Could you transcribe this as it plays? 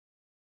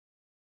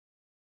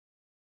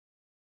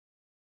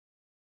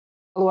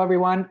Hello,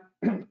 everyone.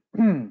 We're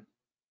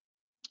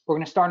going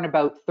to start in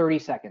about 30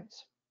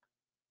 seconds.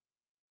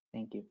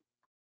 Thank you.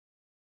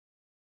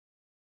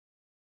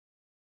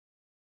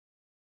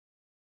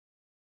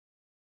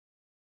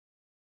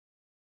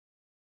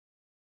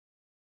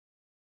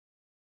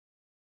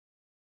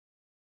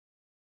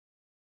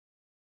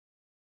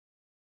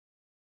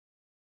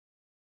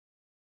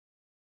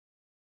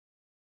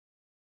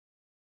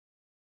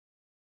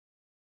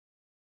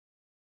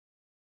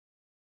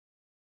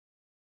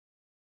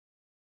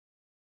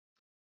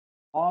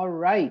 All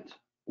right.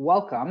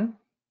 Welcome,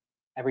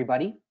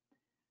 everybody.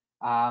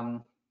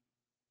 Thank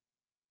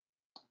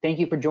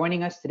you for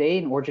joining us today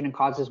in Origin and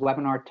Causes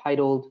webinar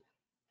titled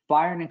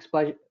Fire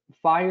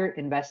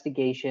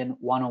Investigation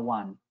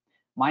 101.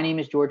 My name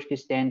is George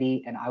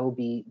Costandi, and I will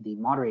be the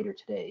moderator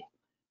today.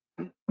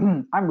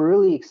 I'm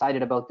really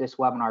excited about this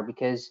webinar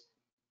because,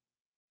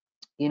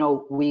 you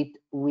know,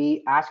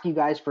 we ask you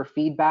guys for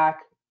feedback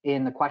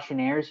in the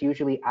questionnaires,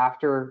 usually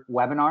after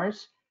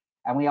webinars,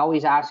 and we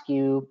always ask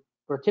you,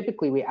 or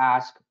typically we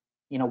ask,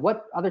 you know,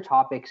 what other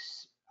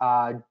topics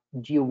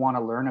do you want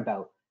to learn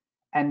about?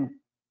 And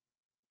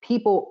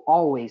people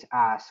always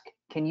ask,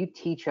 can you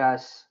teach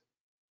us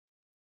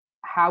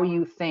how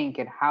you think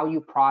and how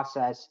you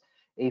process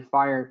a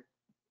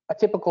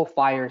typical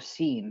fire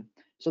scene?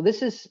 So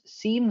this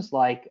seems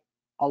like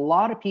a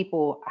lot of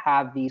people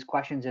have these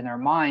questions in their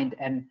mind,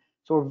 and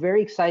so we're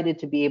very excited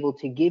to be able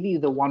to give you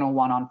the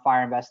 101 on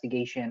fire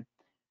investigation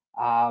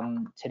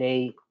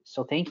today.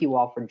 So thank you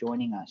all for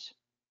joining us.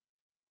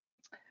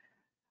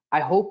 I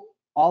hope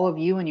all of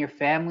you and your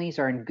families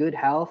are in good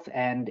health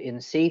and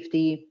in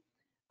safety,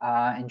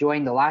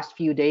 enjoying the last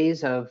few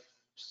days of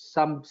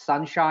some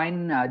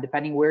sunshine,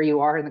 depending where you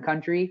are in the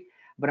country.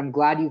 But I'm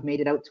glad you've made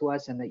it out to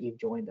us and that you've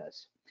joined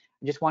us.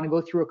 I just want to go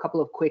through a couple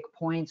of quick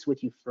points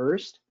with you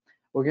first.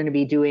 We're going to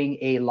be doing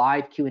a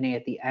live Q&A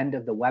at the end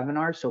of the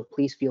webinar, so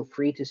please feel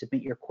free to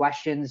submit your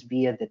questions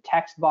via the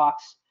text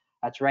box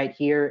that's right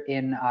here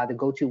in the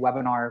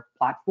GoToWebinar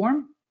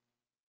platform.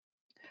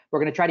 We're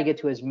going to try to get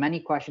to as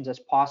many questions as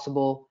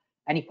possible.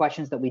 Any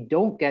questions that we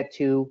don't get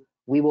to,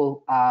 we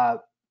will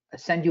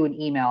send you an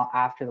email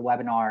after the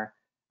webinar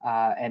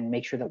and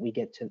make sure that we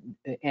get to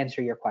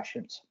answer your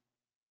questions.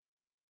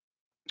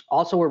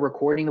 Also, we're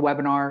recording the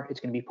webinar. It's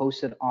going to be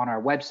posted on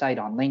our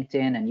website, on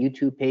LinkedIn and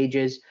YouTube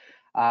pages.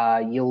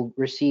 You'll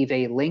receive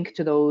a link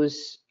to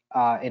those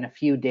in a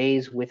few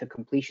days with a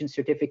completion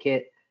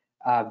certificate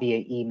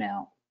via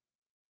email.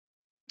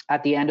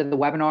 At the end of the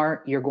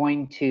webinar, you're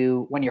going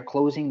to, when you're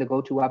closing the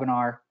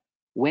GoToWebinar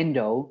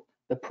window,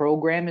 the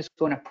program is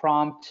going to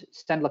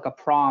send like a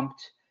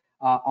prompt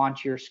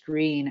onto your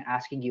screen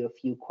asking you a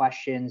few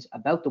questions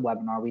about the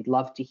webinar. We'd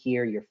love to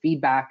hear your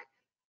feedback,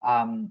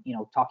 you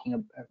know,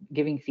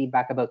 giving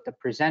feedback about the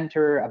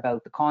presenter,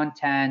 about the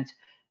content,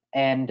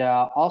 and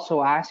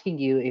also asking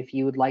you if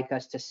you would like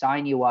us to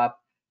sign you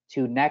up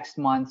to next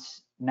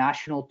month's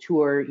national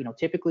tour. You know,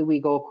 typically we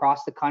go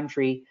across the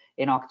country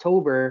in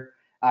October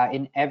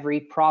in every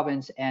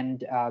province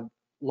and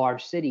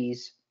large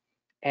cities,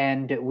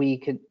 and we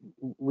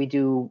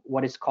do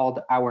what is called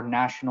our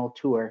national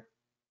tour.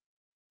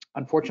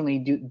 Unfortunately,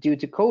 due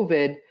to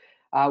COVID,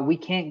 we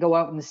can't go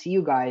out and see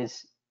you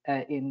guys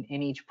in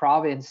each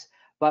province.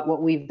 But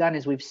what we've done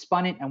is we've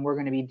spun it, and we're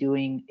going to be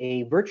doing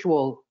a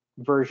virtual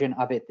version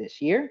of it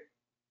this year.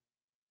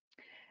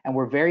 And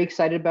we're very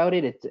excited about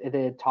it.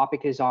 The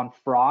topic is on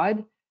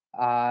fraud.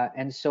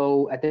 And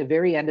so at the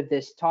very end of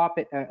this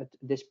topic,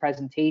 this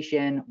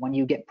presentation, when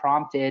you get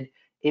prompted,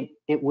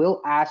 it will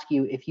ask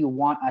you if you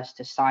want us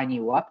to sign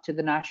you up to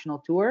the national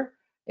tour.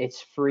 It's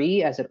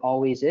free, as it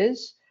always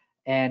is.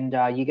 And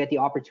you get the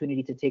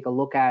opportunity to take a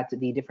look at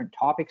the different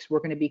topics we're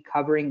going to be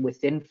covering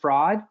within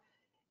fraud.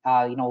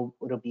 You know,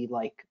 it'll be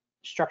like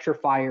structure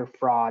fire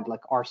fraud,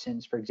 like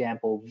arsons, for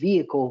example,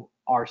 vehicle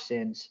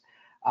arsons,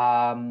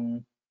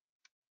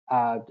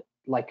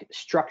 like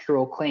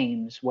structural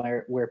claims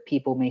where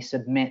people may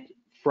submit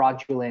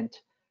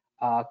fraudulent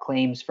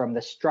claims from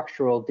the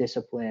structural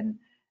discipline,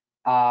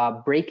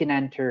 break and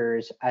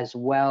enters, as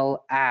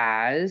well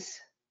as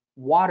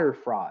water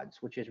frauds,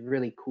 which is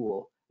really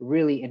cool,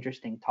 really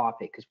interesting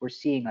topic because we're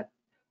seeing a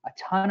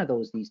ton of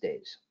those these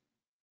days.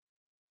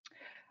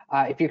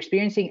 If you're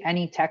experiencing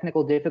any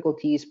technical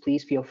difficulties,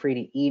 please feel free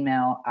to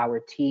email our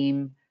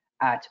team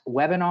at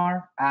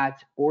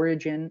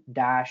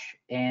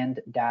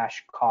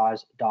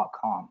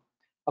webinar@origin-and-cause.com.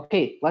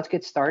 Okay, let's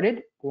get started.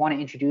 I want to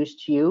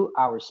introduce to you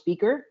our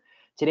speaker.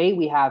 Today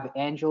we have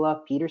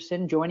Angela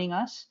Peterson joining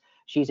us.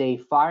 She's a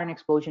fire and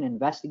explosion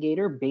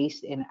investigator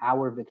based in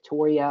our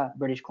Victoria,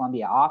 British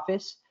Columbia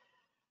office.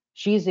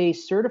 She's a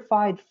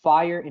certified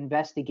fire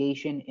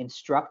investigation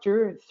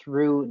instructor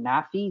through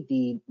NFPA,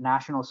 the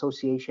National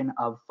Association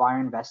of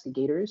Fire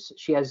Investigators.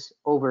 She has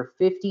over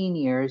 15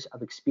 years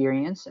of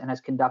experience and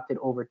has conducted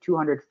over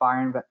 200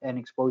 fire and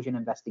explosion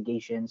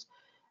investigations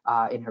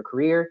in her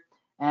career,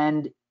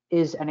 and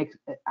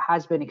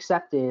has been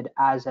accepted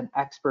as an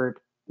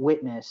expert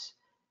witness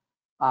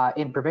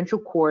in provincial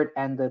court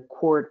and the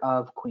Court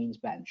of Queen's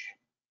Bench.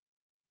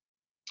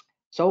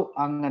 So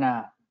I'm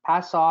gonna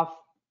pass off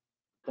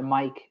the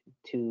mic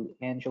to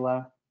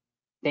Angela.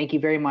 Thank you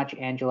very much,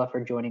 Angela,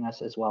 for joining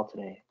us as well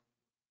today.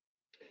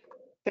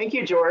 Thank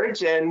you,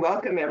 George, and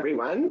welcome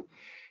everyone.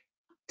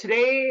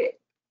 Today,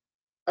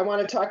 I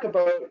want to talk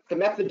about the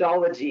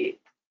methodology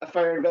a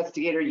fire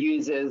investigator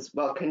uses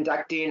while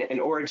conducting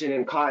an origin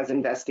and cause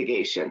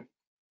investigation.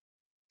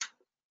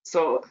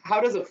 So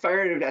how does a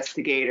fire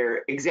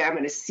investigator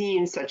examine a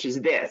scene such as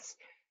this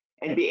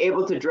and be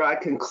able to draw a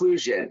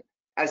conclusion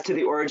as to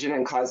the origin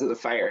and cause of the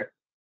fire?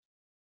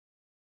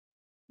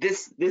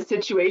 This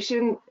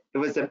situation, it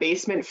was a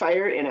basement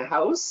fire in a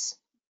house.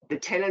 The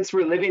tenants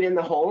were living in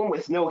the home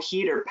with no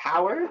heat or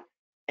power,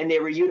 and they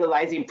were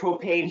utilizing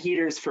propane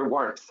heaters for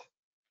warmth.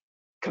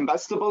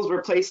 Combustibles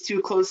were placed too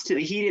close to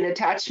the heating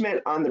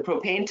attachment on the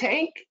propane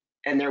tank,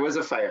 and there was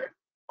a fire.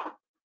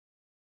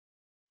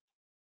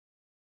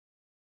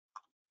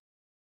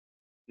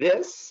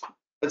 This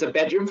was a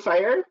bedroom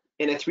fire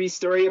in a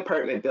 3-story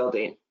apartment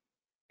building.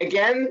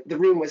 Again, the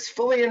room was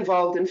fully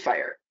involved in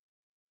fire.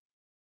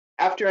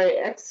 After I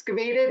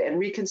excavated and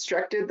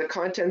reconstructed the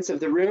contents of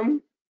the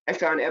room, I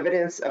found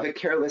evidence of a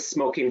careless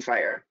smoking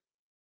fire.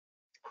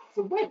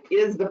 So what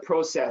is the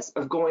process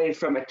of going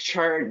from a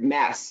charred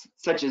mess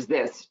such as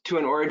this to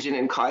an origin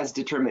and cause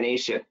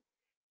determination?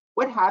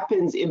 What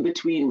happens in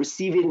between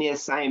receiving the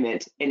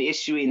assignment and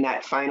issuing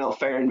that final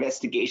fire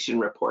investigation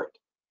report?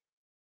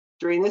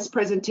 During this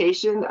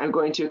presentation, I'm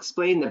going to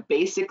explain the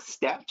basic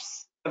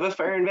steps of a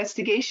fire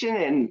investigation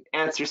and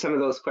answer some of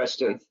those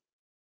questions.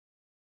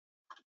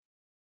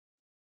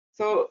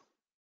 So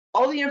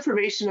all the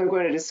information I'm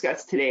going to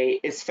discuss today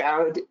is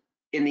found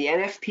in the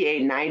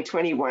NFPA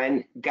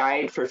 921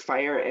 Guide for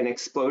Fire and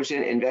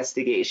Explosion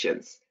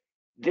Investigations.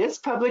 This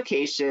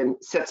publication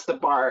sets the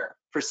bar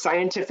for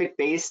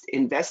scientific-based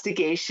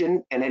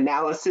investigation and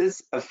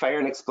analysis of fire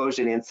and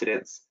explosion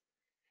incidents.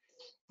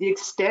 The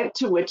extent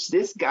to which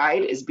this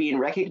guide is being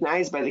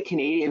recognized by the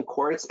Canadian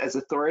courts as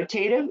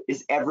authoritative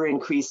is ever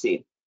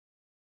increasing.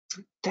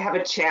 To have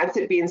a chance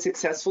at being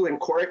successful in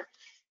court,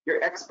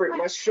 your expert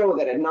must show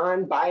that a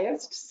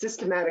non-biased,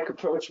 systematic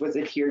approach was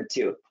adhered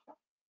to.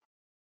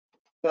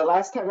 The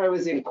last time I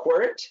was in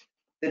court,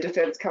 the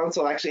defense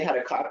counsel actually had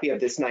a copy of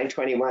this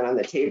 921 on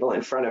the table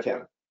in front of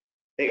him.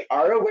 They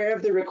are aware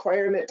of the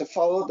requirement to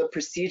follow the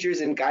procedures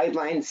and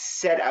guidelines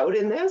set out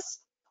in this,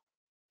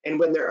 and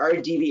when there are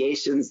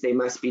deviations, they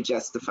must be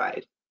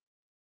justified.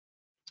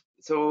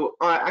 So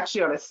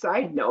actually on a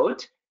side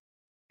note,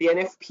 the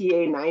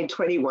NFPA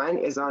 921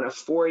 is on a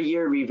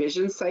 4-year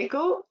revision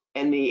cycle,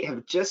 and they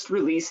have just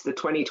released the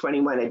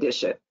 2021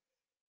 edition.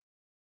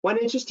 One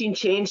interesting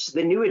change to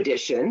the new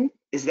edition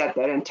is that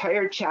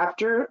entire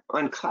chapter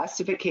on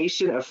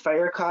classification of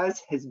fire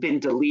cause has been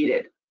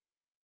deleted.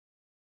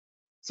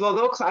 So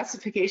although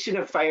classification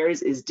of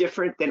fires is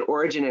different than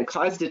origin and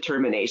cause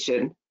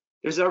determination,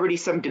 there's already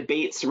some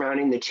debate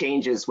surrounding the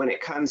changes when it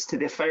comes to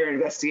the fire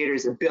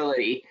investigator's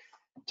ability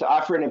to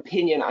offer an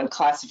opinion on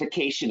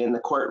classification in the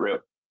courtroom,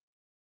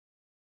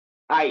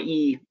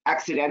 i.e.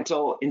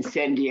 accidental,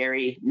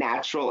 incendiary,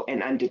 natural,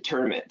 and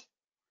undetermined.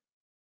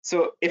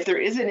 So if there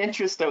is an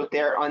interest out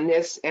there on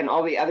this and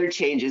all the other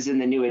changes in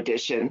the new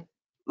edition,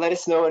 let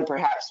us know and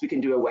perhaps we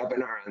can do a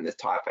webinar on this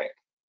topic.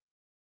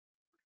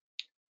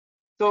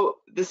 So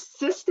the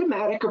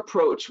systematic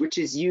approach, which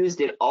is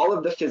used in all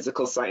of the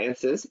physical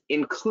sciences,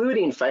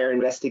 including fire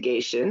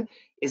investigation,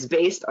 is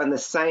based on the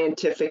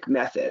scientific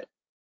method.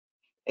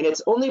 And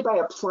it's only by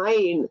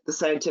applying the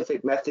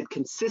scientific method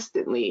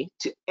consistently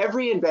to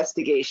every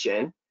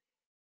investigation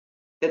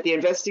that the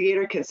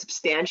investigator can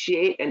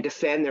substantiate and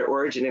defend their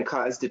origin and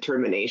cause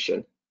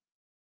determination.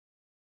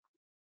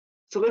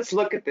 So let's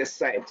look at this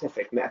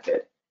scientific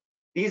method.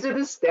 These are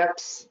the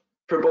steps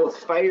for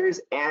both fires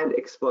and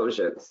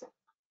explosions.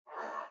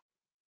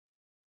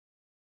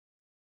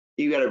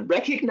 You got to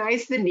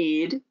recognize the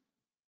need,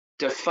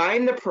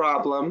 define the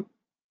problem,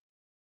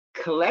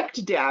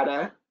 collect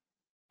data,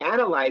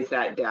 analyze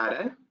that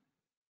data,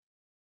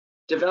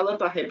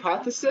 develop a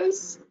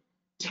hypothesis,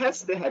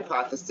 test the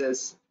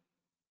hypothesis,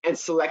 and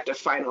select a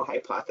final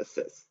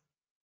hypothesis.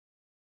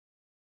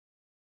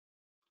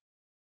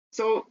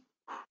 So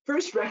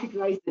first,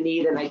 recognize the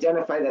need and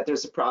identify that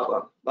there's a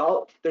problem.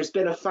 Well, there's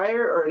been a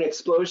fire or an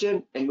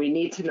explosion, and we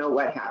need to know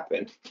what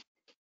happened.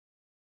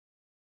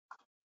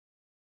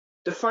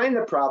 Define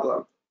the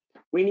problem.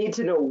 We need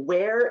to know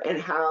where and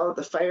how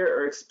the fire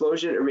or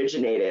explosion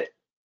originated.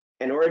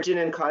 An origin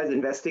and cause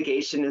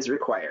investigation is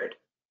required.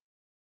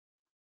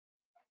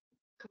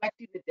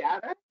 Collecting the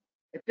data.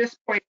 At this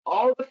point,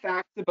 all the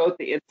facts about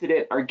the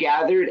incident are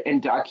gathered and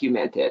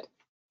documented.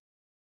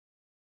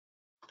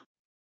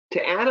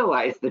 To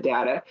analyze the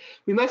data,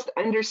 we must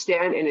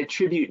understand and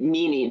attribute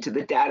meaning to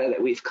the data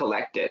that we've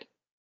collected.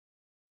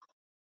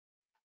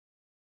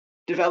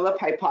 Develop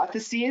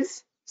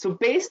hypotheses. So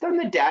based on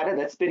the data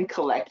that's been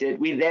collected,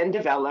 we then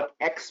develop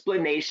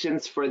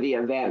explanations for the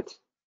event.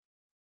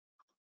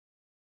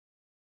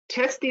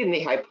 Testing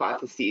the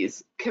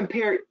hypotheses,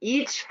 compare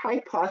each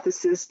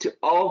hypothesis to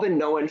all the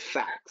known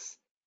facts.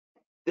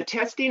 The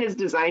testing is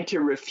designed to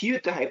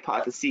refute the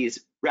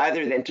hypotheses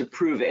rather than to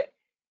prove it.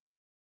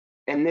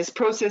 And this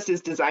process is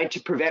designed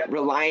to prevent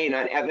relying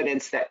on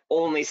evidence that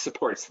only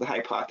supports the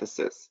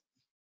hypothesis.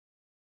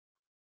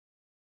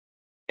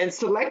 And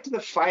select the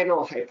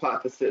final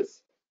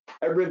hypothesis,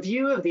 a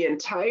review of the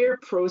entire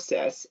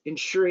process,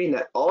 ensuring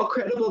that all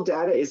credible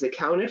data is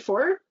accounted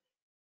for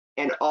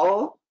and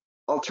all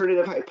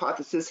alternative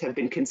hypotheses have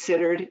been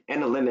considered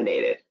and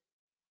eliminated.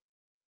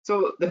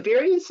 So the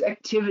various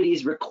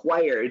activities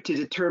required to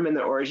determine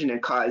the origin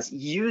and cause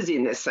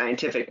using this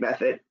scientific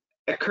method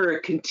occur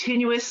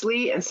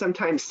continuously and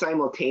sometimes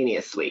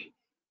simultaneously.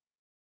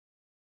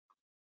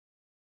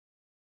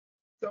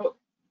 So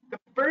the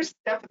first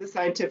step of the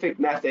scientific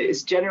method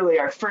is generally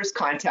our first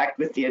contact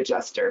with the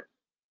adjuster.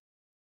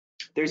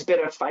 There's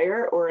been a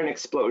fire or an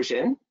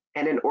explosion,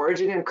 and an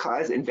origin and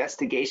cause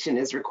investigation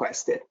is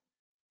requested.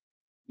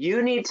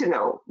 You need to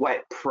know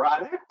what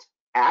product,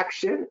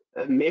 action,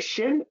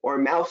 emission, or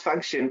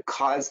malfunction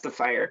caused the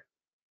fire.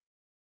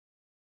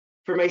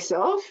 For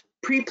myself,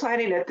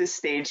 pre-planning at this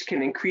stage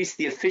can increase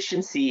the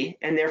efficiency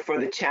and therefore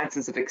the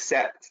chances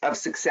of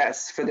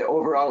success for the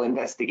overall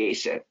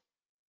investigation.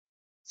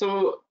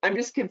 So I'm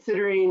just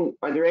considering,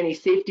 are there any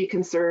safety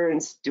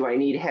concerns? Do I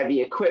need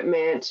heavy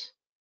equipment,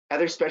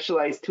 other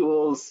specialized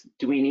tools?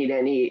 Do we need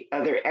any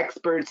other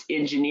experts,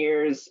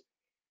 engineers?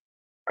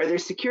 Are there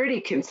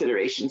security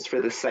considerations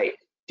for the site?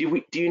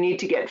 Do you need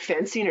to get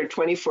fencing or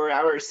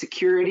 24-hour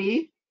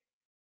security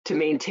to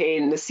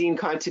maintain the scene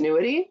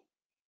continuity?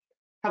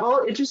 Have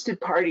all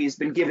interested parties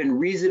been given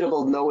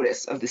reasonable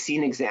notice of the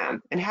scene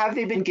exam, and have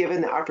they been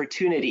given the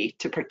opportunity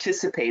to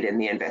participate in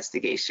the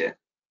investigation?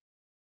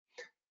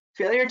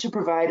 Failure to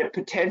provide a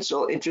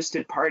potential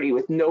interested party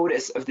with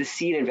notice of the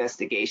scene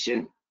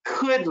investigation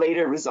could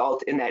later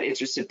result in that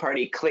interested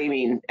party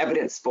claiming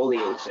evidence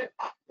spoliation,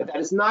 but that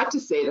is not to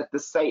say that the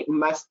site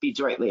must be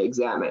jointly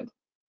examined.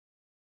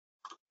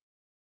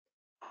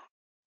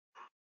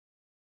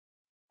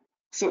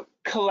 So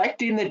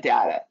collecting the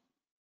data,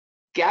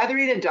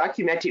 gathering and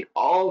documenting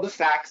all the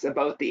facts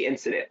about the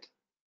incident.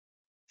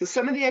 So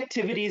some of the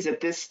activities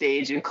at this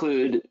stage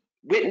include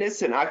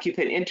witness and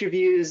occupant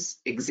interviews,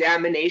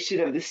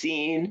 examination of the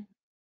scene,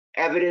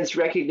 evidence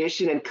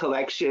recognition and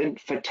collection,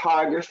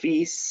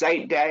 photography,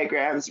 site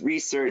diagrams,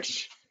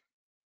 research,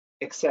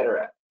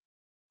 etc.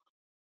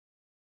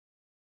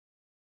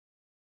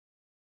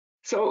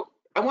 So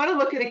I want to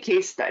look at a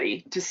case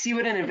study to see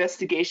what an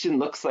investigation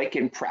looks like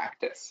in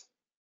practice.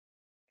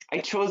 I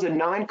chose a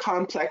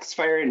non-complex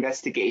fire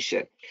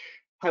investigation.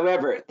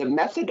 However, the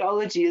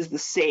methodology is the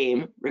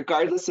same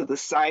regardless of the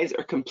size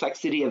or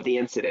complexity of the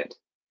incident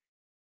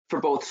for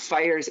both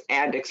fires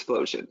and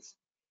explosions.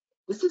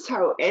 This is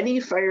how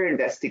any fire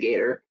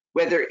investigator,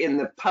 whether in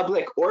the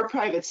public or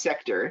private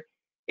sector,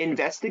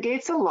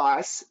 investigates a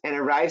loss and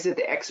arrives at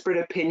the expert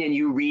opinion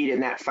you read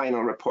in that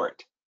final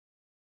report.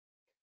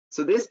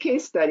 So this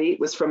case study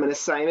was from an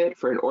assignment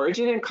for an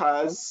origin and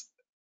cause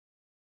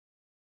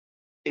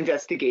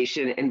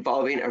investigation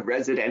involving a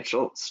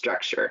residential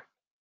structure.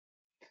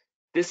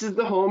 This is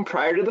the home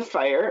prior to the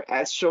fire,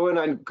 as shown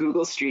on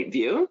Google Street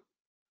View.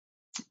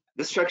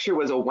 The structure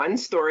was a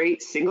one-story,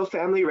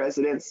 single-family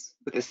residence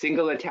with a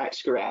single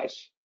attached garage.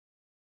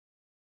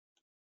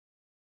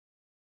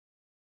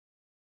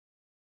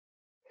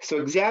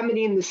 So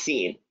examining the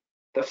scene.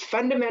 The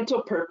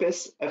fundamental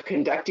purpose of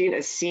conducting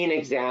a scene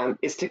exam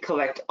is to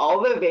collect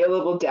all the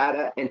available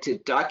data and to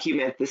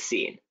document the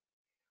scene.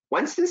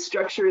 Once this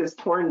structure is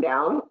torn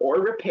down or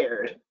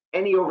repaired,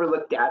 any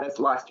overlooked data is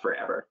lost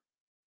forever.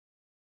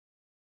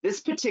 This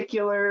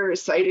particular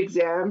site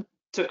exam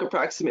took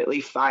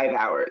approximately 5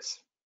 hours.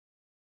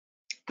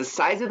 The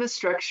size of the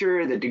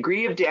structure, the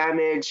degree of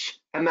damage,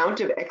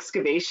 amount of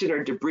excavation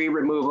or debris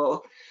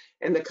removal,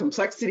 and the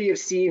complexity of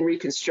scene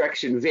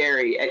reconstruction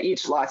vary at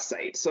each lost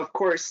site. So of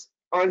course,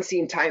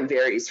 on-scene time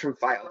varies from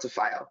file to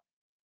file.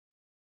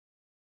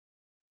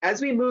 As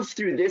we move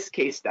through this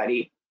case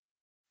study,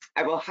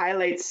 I will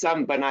highlight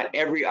some but not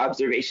every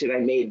observation I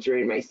made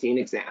during my scene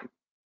exam,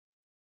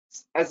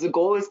 as the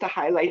goal is to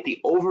highlight the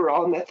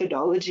overall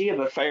methodology of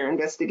a fire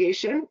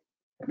investigation.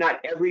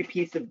 Not every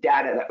piece of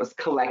data that was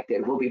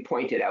collected will be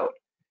pointed out.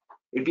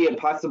 It would be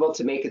impossible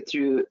to make it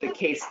through the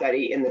case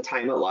study in the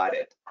time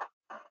allotted.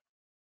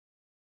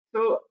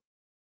 So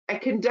I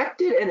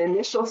conducted an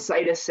initial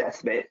site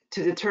assessment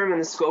to determine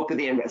the scope of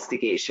the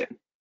investigation.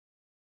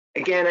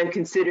 Again, I'm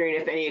considering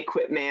if any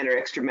equipment or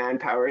extra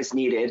manpower is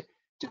needed,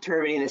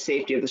 determining the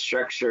safety of the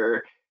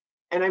structure,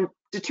 and I'm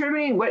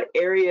determining what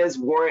areas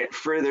warrant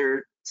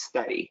further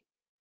study.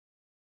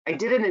 I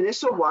did an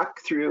initial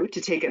walkthrough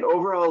to take an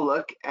overall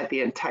look at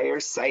the entire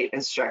site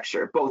and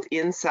structure, both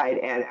inside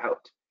and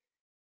out.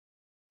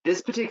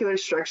 This particular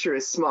structure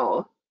is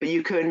small, but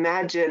you could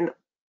imagine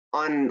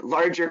on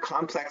larger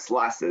complex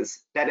losses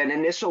that an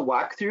initial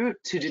walkthrough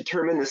to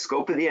determine the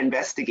scope of the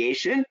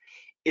investigation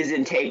is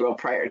integral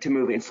prior to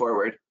moving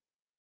forward.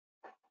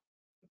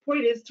 The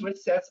point is to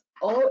assess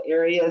all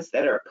areas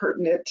that are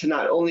pertinent to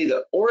not only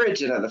the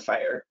origin of the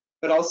fire,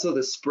 but also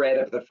the spread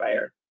of the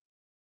fire.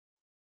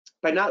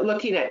 By not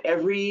looking at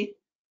every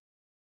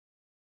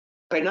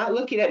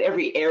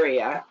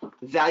area,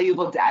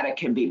 valuable data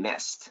can be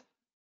missed.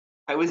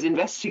 I was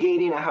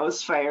investigating a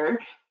house fire,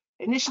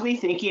 initially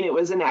thinking it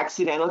was an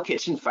accidental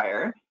kitchen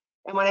fire.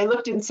 And when I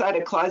looked inside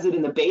a closet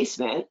in the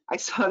basement, I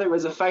saw there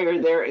was a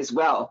fire there as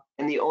well,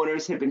 and the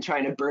owners had been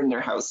trying to burn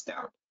their house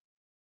down.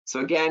 So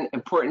again,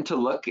 important to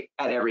look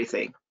at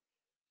everything.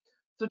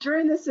 So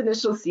during this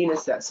initial scene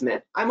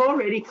assessment, I'm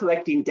already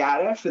collecting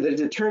data for the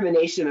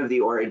determination of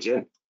the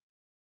origin.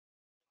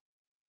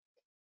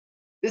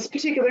 This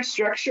particular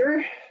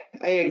structure,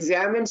 I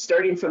examined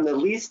starting from the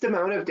least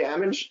amount of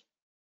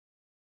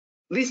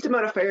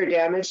fire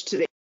damage to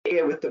the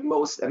area with the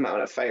most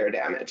amount of fire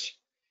damage.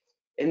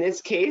 In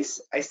this case,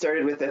 I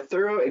started with a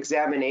thorough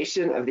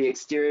examination of the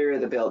exterior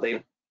of the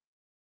building.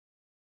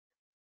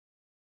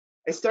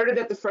 I started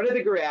at the front of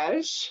the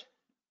garage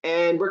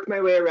and worked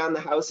my way around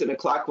the house in a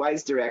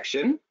clockwise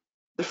direction.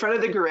 The front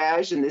of the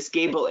garage and this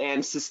gable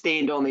end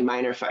sustained only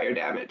minor fire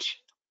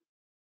damage.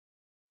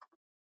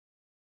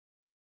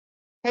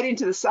 Heading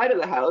to the side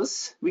of the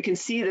house, we can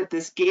see that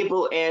this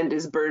gable end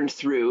is burned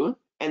through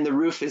and the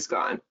roof is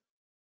gone.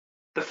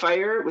 The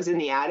fire was in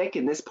the attic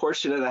in this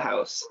portion of the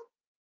house.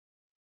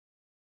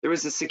 There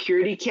was a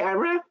security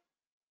camera,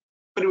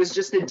 but it was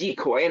just a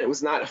decoy and it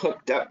was not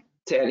hooked up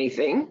to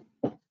anything.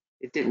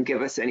 It didn't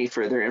give us any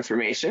further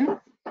information.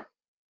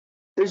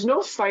 There's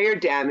no fire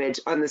damage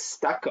on the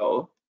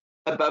stucco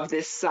above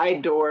this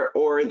side door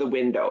or the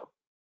window.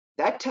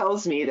 That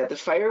tells me that the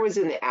fire was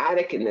in the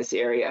attic in this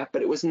area,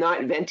 but it was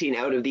not venting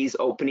out of these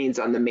openings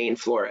on the main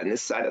floor on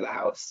this side of the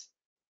house.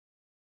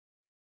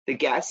 The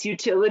gas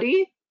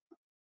utility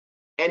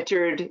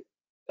entered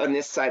on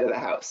this side of the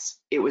house.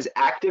 It was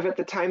active at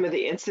the time of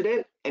the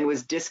incident and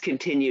was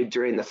discontinued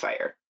during the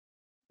fire.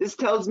 This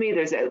tells me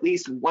there's at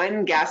least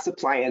one gas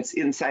appliance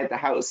inside the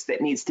house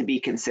that needs to be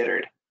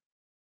considered.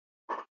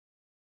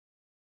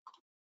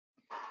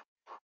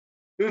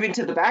 Moving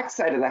to the back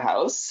side of the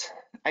house,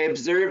 I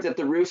observed that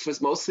the roof was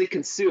mostly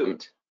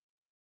consumed.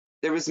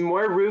 There was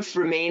more roof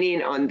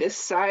remaining on this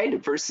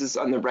side versus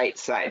on the right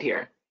side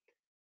here.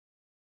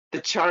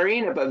 The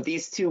charring above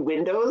these two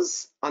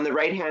windows on the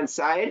right-hand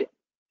side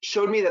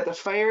showed me that the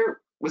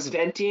fire was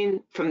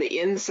venting from the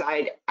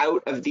inside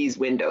out of these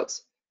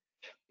windows.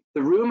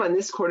 The room on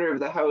this corner of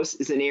the house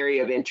is an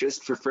area of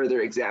interest for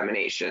further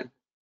examination.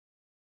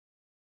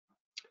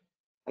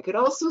 I could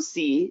also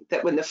see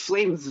that when the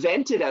flame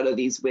vented out of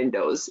these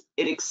windows,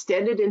 it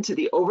extended into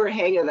the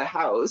overhang of the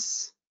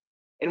house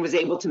and was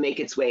able to make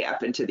its way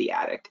up into the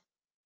attic.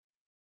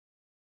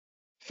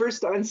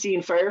 First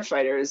on-scene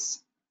firefighters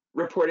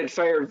reported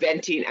fire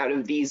venting out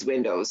of these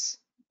windows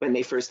when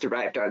they first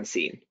arrived on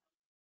scene.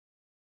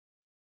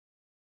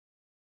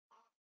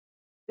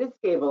 This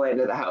gable end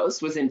of the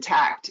house was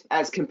intact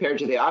as compared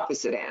to the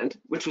opposite end,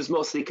 which was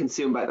mostly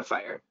consumed by the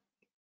fire.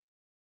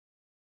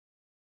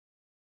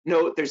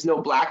 Note there's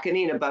no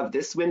blackening above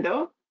this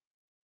window.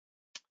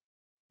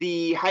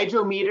 The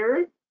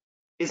hydrometer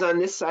is on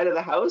this side of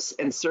the house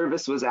and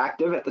service was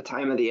active at the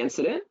time of the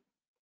incident.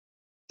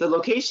 The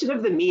location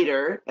of the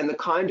meter and the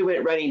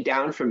conduit running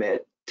down from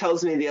it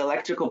tells me the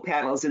electrical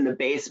panel's in the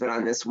basement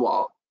on this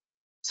wall.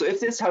 So if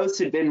this house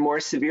had been more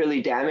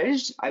severely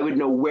damaged, I would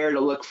know where to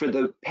look for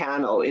the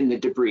panel in the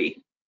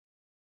debris.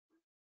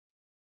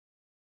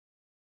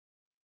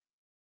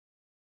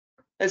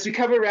 As we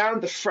come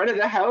around the front of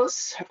the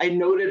house, I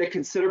noted a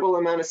considerable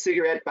amount of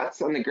cigarette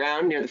butts on the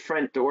ground near the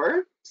front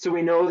door, so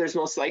we know there's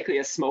most likely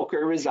a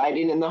smoker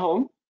residing in the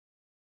home.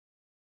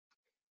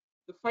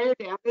 The fire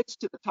damage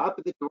to the top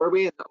of the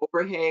doorway and the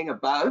overhang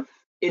above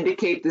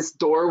indicate this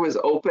door was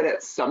open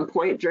at some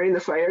point during the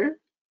fire.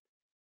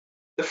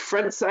 The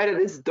front side of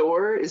this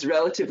door is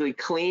relatively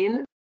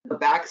clean. The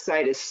back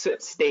side is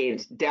soot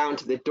stained down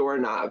to the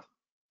doorknob,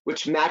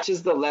 which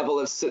matches the level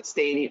of soot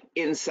staining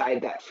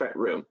inside that front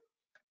room.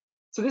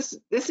 So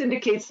this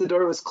indicates the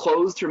door was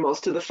closed for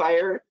most of the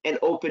fire and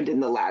opened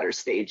in the latter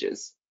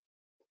stages.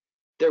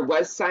 There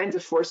was signs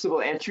of forcible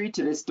entry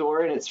to this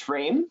door and its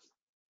frame,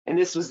 and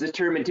this was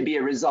determined to be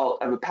a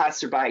result of a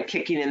passerby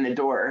kicking in the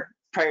door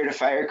prior to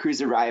fire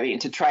crews arriving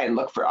to try and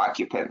look for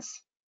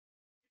occupants.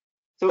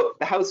 So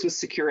the house was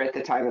secure at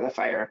the time of the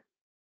fire.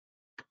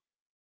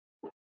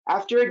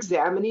 After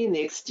examining the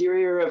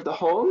exterior of the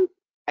home,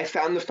 I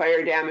found the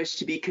fire damage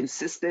to be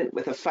consistent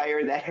with a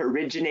fire that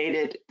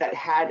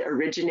had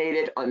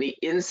originated on the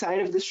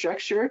inside of the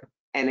structure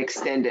and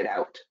extended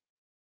out.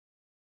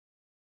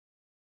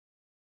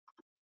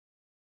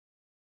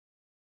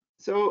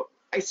 So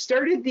I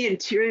started the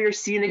interior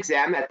scene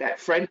exam at that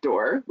front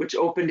door, which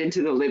opened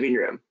into the living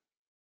room.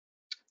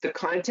 The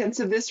contents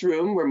of this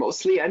room were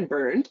mostly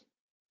unburned.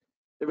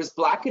 There was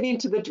blackening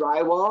to the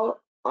drywall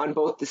on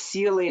both the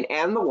ceiling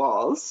and the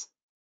walls.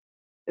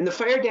 And the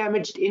fire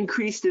damage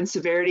increased in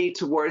severity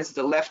towards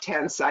the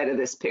left-hand side of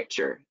this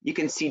picture. You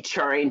can see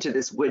charring to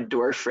this wood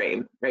door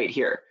frame right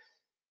here.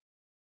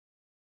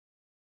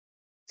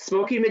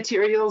 Smoking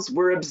materials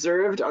were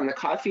observed on the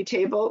coffee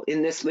table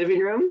in this living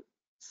room,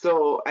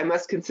 so I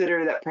must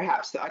consider that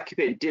perhaps the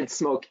occupant did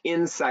smoke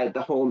inside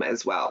the home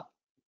as well.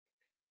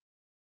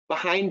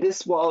 Behind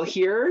this wall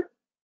here,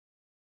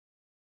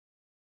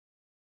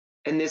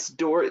 And this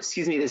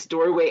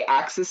doorway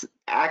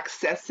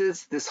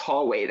accesses this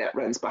hallway that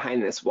runs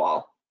behind this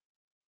wall.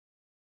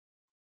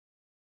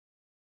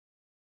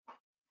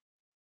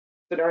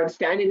 So now I'm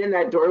standing in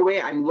that doorway,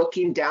 I'm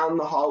looking down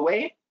the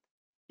hallway.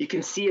 You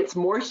can see it's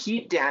more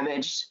heat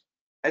damaged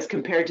as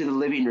compared to the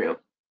living room.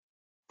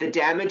 The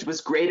damage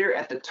was greater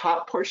at the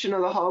top portion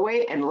of the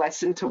hallway and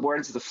lessened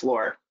towards the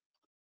floor.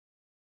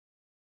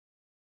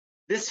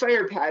 This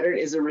fire pattern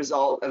is a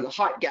result of the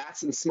hot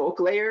gas and smoke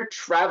layer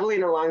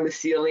traveling along the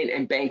ceiling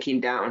and banking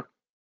down.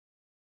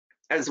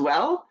 As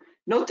well,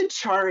 note the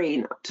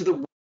charring to the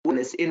wall in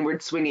this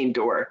inward swinging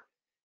door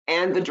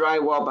and the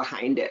drywall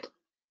behind it.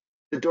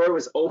 The door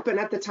was open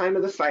at the time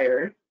of the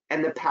fire,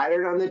 and the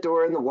pattern on the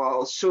door and the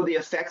walls show the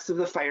effects of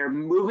the fire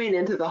moving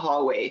into the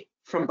hallway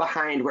from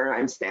behind where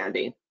I'm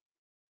standing.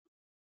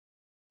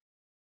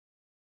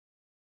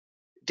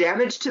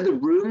 Damage to the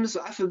rooms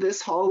off of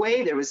this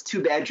hallway, there was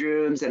 2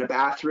 bedrooms and a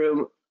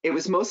bathroom. It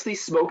was mostly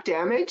smoke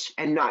damage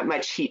and not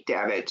much heat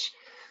damage.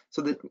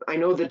 So I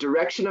know the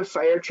direction of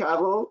fire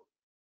travel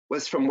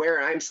was from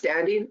where I'm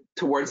standing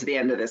towards the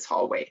end of this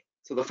hallway.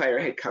 So the fire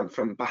had come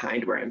from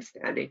behind where I'm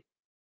standing.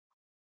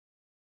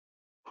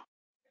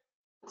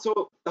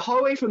 So the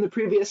hallway from the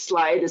previous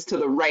slide is to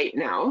the right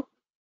now,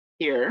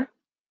 here.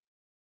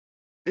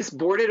 This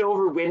boarded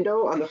over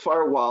window on the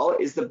far wall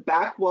is the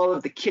back wall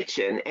of the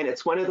kitchen, and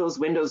it's one of those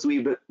windows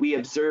we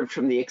observed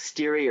from the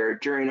exterior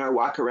during our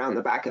walk around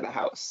the back of the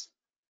house.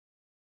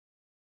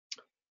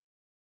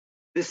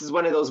 This is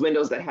one of those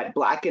windows that had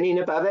blackening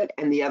above it,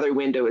 and the other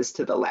window is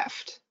to the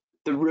left.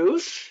 The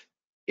roof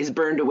is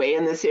burned away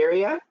in this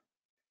area.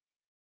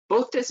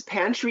 Both this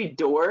pantry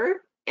door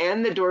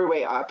and the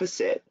doorway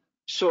opposite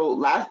show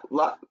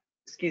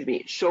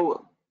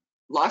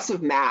loss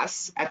of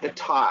mass at the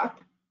top,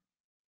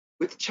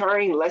 with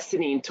charring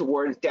lessening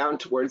down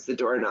towards the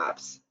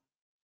doorknobs.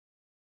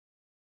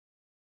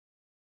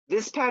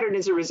 This pattern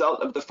is a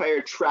result of the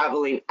fire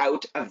traveling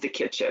out of the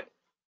kitchen.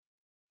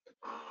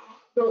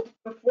 So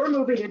before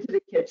moving into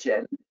the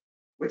kitchen,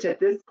 which at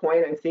this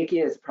point I'm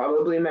thinking is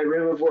probably my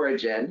room of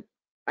origin,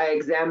 I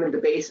examined the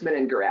basement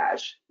and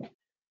garage.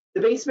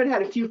 The basement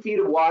had a few feet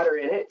of water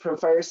in it from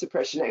fire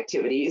suppression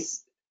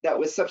activities that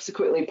was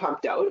subsequently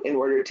pumped out in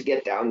order to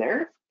get down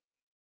there.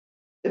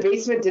 The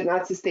basement did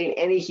not sustain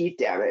any heat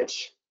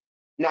damage.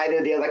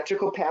 Neither the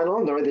electrical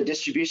panel nor the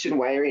distribution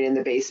wiring in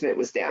the basement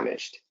was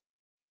damaged.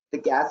 The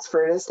gas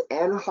furnace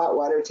and hot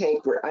water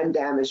tank were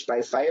undamaged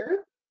by fire,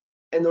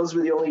 and those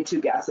were the only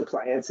 2 gas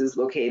appliances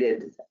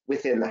located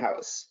within the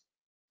house.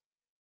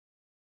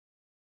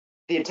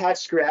 The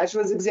attached garage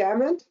was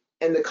examined,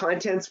 and the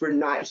contents were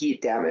not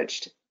heat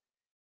damaged.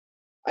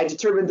 I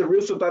determined the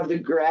roof above the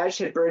garage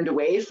had burned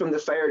away from the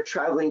fire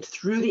traveling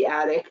through the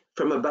attic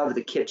from above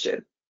the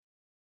kitchen.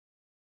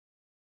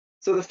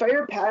 So the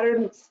fire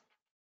patterns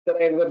that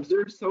I have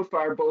observed so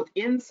far, both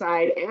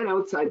inside and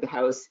outside the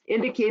house,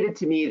 indicated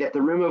to me that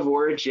the room of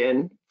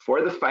origin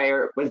for the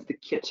fire was the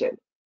kitchen.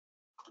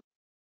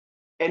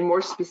 And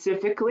more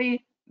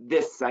specifically,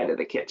 this side of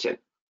the kitchen.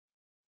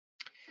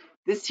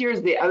 This here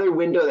is the other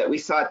window that we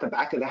saw at the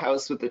back of the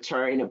house with the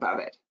charring above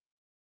it.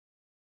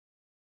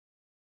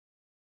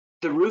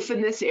 The roof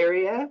in this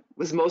area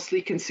was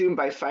mostly consumed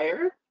by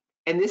fire,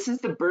 and this is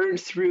the burned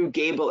through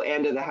gable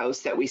end of the house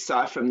that we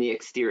saw from the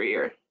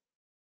exterior.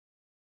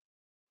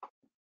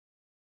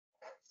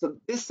 So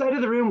this side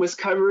of the room was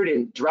covered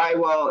in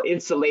drywall,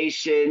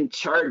 insulation,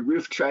 charred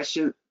roof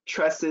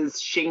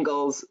trusses,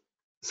 shingles.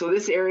 So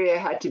this area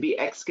had to be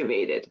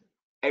excavated.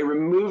 I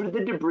removed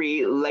the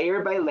debris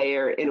layer by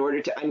layer in order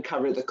to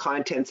uncover the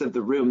contents of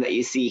the room that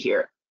you see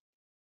here.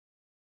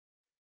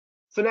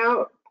 So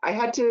now I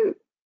had to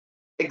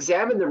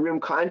examine the room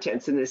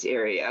contents in this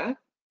area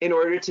in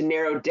order to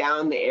narrow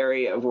down the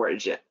area of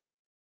origin.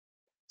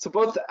 So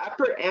both the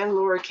upper and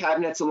lower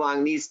cabinets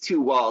along these 2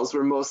 walls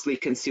were mostly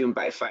consumed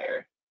by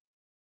fire.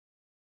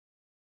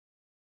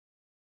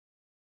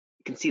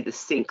 You can see the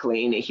sink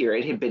lane here.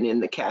 It had been in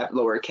the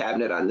lower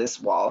cabinet on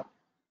this wall.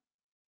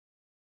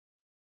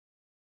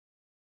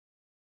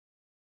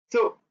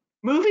 So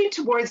moving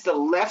towards the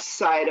left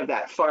side of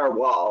that far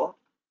wall,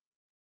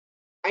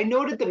 I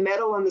noted the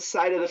metal on the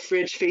side of the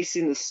fridge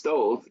facing the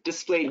stove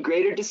displayed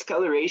greater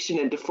discoloration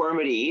and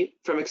deformity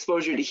from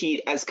exposure to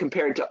heat as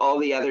compared to all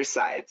the other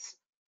sides.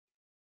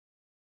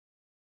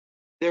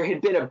 There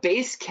had been a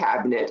base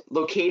cabinet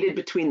located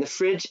between the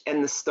fridge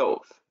and the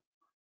stove.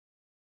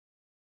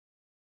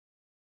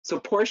 So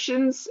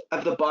portions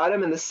of the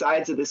bottom and the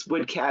sides of this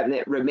wood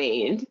cabinet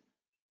remained.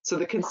 So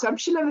the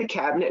consumption of the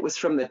cabinet was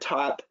from the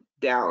top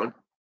down.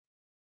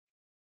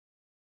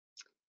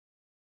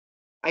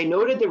 I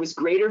noted there was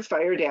greater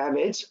fire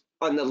damage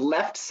on the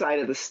left side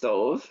of the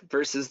stove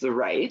versus the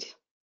right.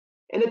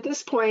 And at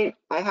this point,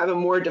 I have a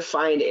more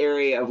defined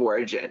area of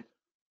origin.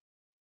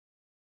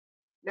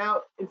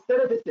 Now,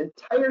 instead of this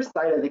entire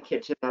side of the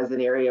kitchen as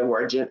an area of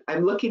origin,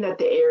 I'm looking at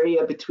the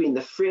area between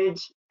the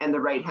fridge and the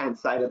right-hand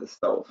side of the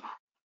stove.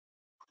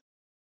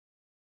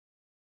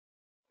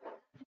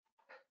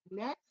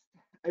 Next,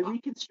 I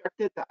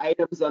reconstructed the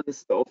items on the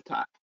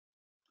stovetop.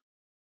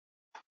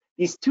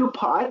 These two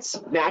pots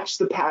match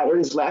the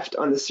patterns left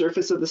on the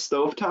surface of the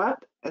stovetop,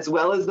 as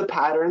well as the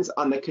patterns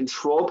on the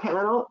control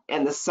panel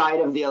and the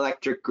side of the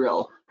electric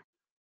grill.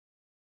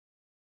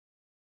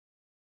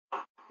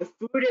 The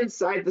food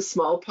inside the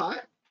small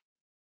pot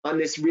on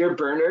this rear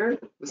burner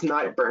was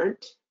not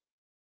burnt.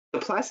 The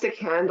plastic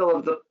handle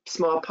of the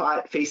small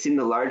pot facing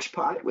the large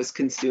pot was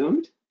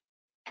consumed.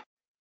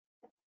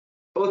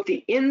 Both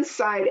the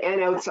inside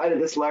and outside of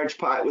this large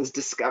pot was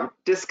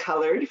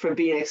discolored from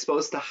being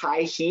exposed to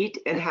high heat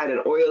and had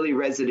an oily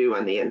residue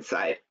on the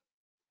inside.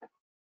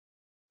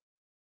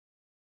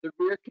 The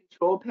rear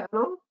control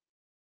panel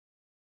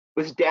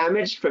was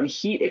damaged from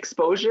heat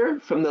exposure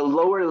from the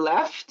lower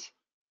left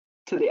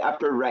to the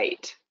upper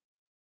right.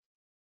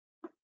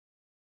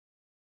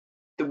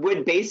 The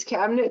wood base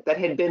cabinet that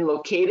had been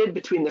located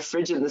between the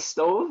fridge and the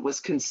stove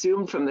was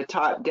consumed from the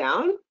top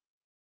down.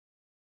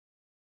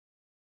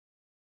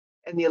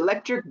 And the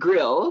electric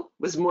grill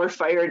was more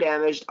fire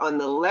damaged on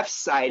the left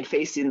side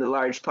facing the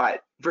large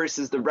pot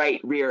versus the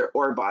right, rear,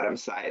 or bottom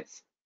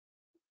sides,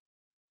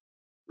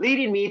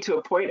 leading me to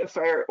a point of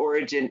fire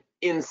origin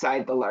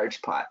inside the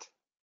large pot.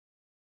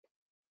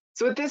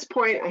 So at this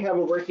point, I have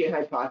a working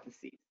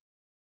hypothesis.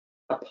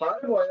 A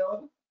pot of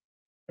oil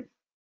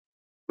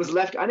was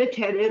left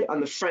unattended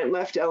on the front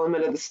left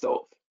element of the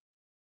stove.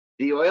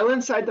 The oil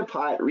inside the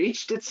pot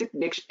reached its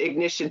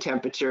ignition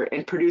temperature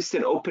and produced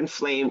an open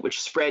flame which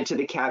spread to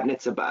the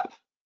cabinets above.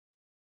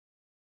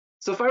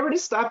 So if I were to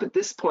stop at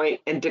this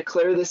point and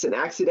declare this an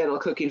accidental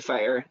cooking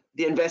fire,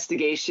 the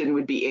investigation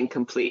would be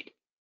incomplete.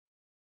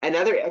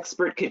 Another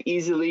expert could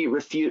easily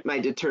refute my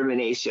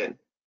determination.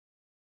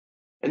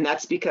 And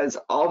that's because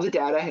all the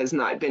data has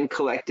not been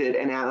collected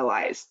and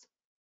analyzed.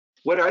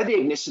 What are the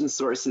ignition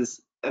sources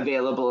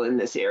available in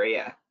this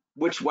area?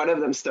 Which one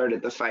of them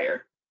started the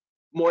fire?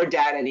 More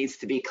data needs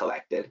to be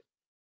collected.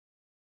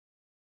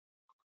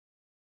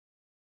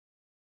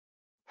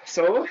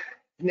 So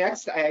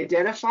next, I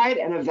identified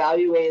and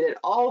evaluated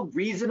all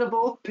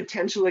reasonable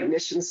potential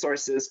ignition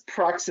sources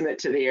proximate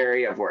to the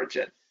area of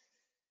origin.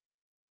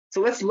 So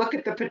let's look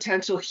at the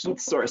potential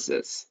heat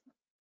sources.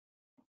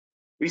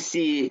 We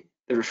see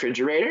the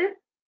refrigerator.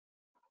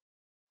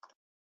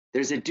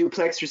 There's a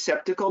duplex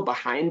receptacle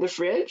behind the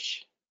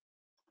fridge.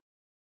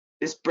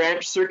 This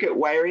branch circuit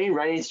wiring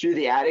running through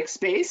the attic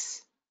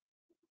space.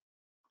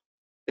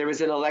 There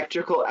was an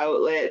electrical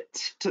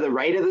outlet to the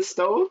right of the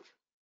stove.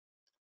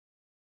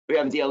 We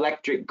have the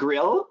electric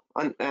grill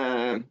on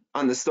the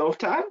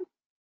stovetop,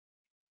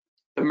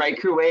 the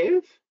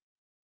microwave.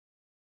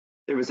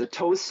 There was a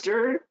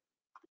toaster,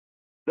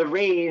 the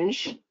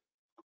range,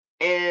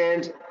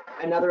 and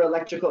another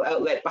electrical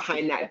outlet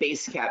behind that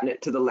base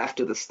cabinet to the left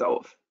of the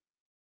stove.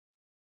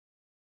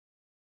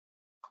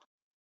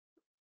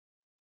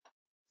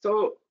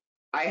 So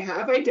I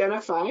have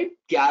identified,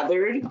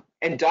 gathered,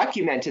 and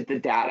documented the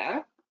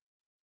data.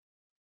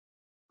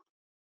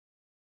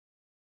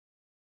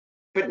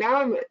 But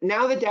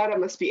now the data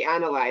must be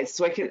analyzed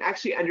so I can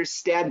actually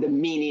understand the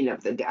meaning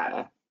of the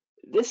data.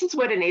 This is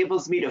what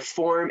enables me to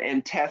form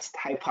and test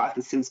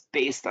hypotheses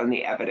based on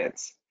the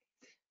evidence.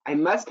 I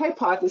must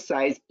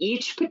hypothesize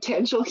each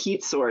potential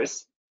heat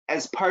source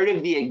as part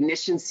of the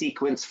ignition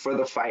sequence for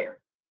the fire.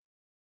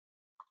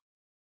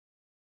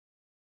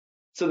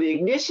 So the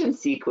ignition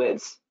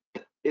sequence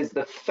is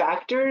the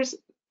factors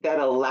that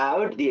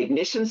allowed the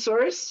ignition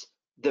source,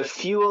 the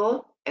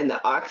fuel, and the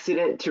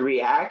oxidant to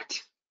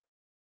react,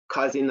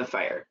 causing the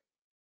fire.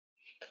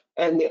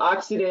 And the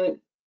oxidant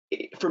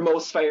for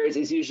most fires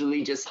is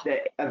usually just the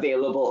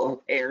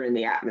available air in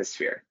the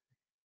atmosphere.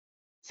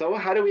 So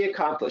how do we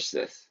accomplish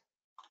this?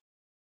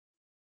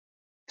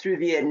 Through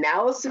the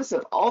analysis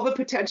of all the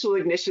potential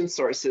ignition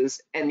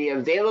sources and the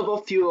available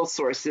fuel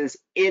sources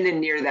in and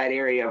near that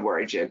area of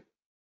origin.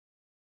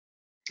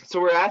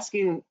 So we're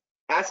asking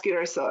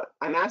ourselves,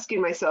 I'm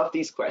asking myself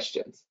these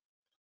questions.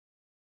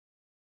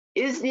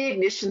 Is the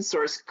ignition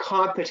source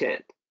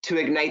competent to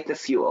ignite the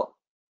fuel?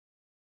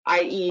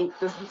 I.e.,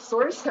 does the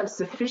source have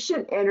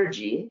sufficient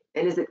energy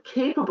and is it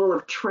capable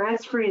of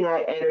transferring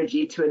that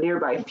energy to a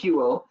nearby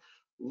fuel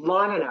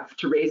long enough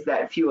to raise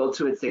that fuel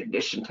to its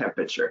ignition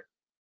temperature?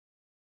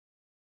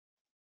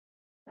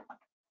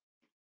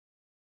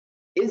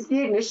 Is the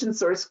ignition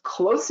source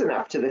close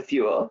enough to the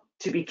fuel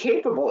to be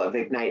capable of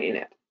igniting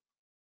it?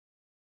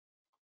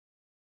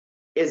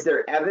 Is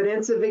there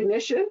evidence of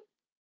ignition?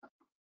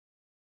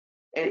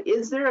 And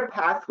is there a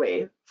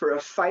pathway for a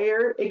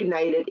fire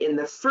ignited in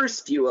the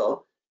first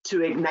fuel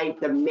to ignite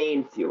the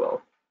main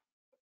fuel?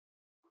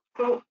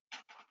 So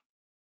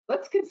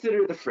let's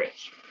consider the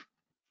fridge.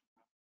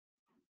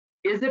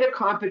 Is it a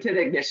competent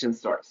ignition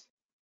source?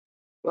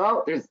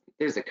 Well,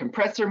 there's a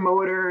compressor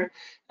motor,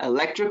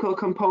 electrical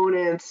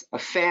components, a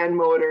fan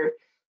motor.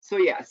 So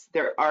yes,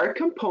 there are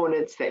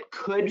components that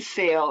could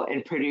fail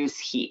and produce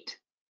heat.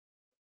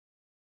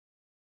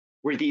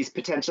 Were these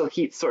potential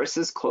heat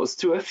sources close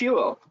to a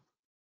fuel?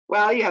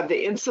 Well, you have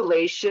the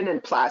insulation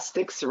and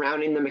plastic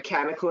surrounding the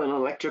mechanical and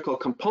electrical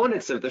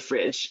components of the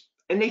fridge,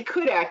 and they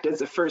could act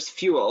as a first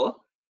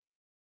fuel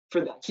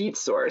for the heat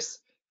source.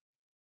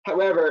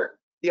 However,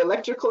 The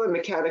electrical and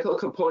mechanical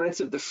components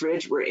of the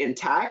fridge were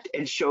intact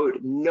and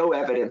showed no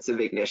evidence of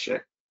ignition.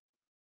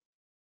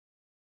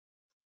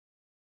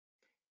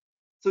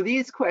 So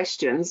these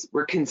questions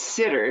were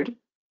considered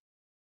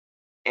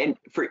and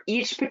for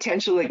each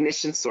potential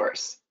ignition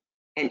source,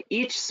 and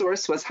each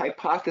source was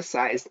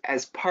hypothesized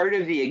as part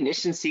of the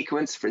ignition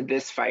sequence for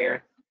this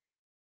fire.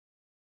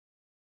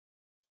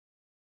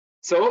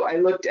 So I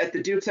looked at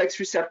the duplex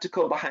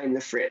receptacle behind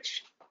the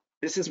fridge.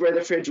 This is where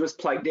the fridge was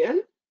plugged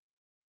in.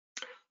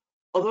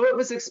 Although it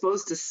was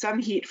exposed to some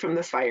heat from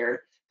the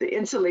fire, the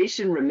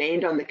insulation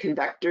remained on the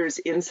conductors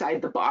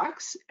inside the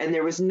box, and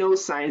there was no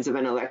signs of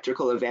an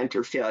electrical event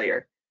or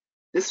failure.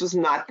 This was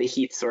not the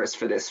heat source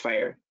for this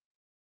fire.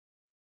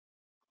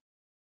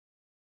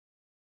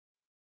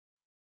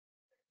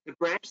 The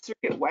branch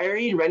circuit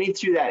wiring running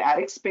through that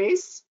attic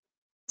space.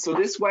 So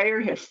this wire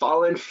had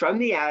fallen from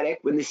the attic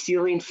when the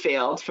ceiling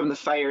failed from the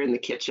fire in the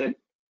kitchen.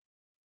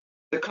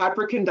 The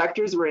copper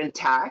conductors were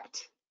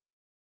intact,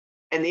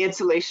 and the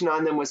insulation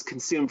on them was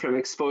consumed from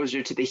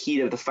exposure to the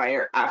heat of the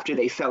fire after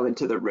they fell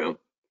into the room.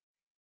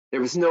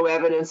 There was no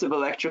evidence of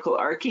electrical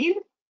arcing,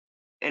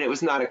 and it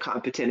was not a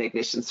competent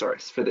ignition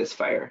source for this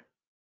fire.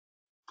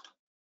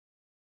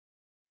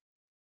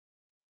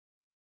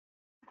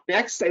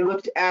 Next, I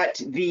looked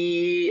at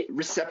the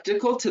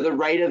receptacle to the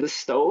right of the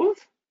stove.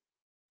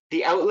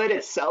 The outlet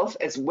itself,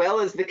 as well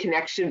as the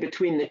connection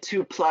between the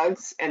two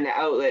plugs and the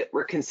outlet,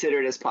 were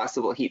considered as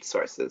possible heat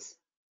sources.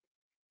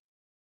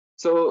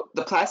 So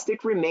the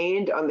plastic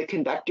remained on the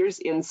conductors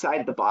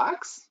inside the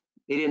box.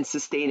 They didn't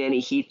sustain any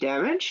heat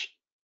damage.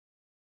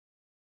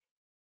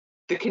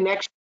 The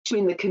connection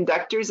between the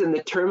conductors and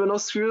the terminal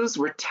screws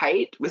were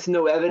tight with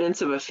no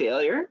evidence of a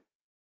failure.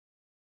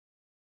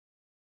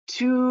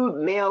 Two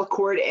male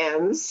cord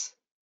ends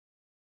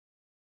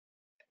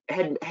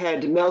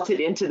had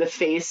melted into the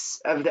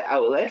face of the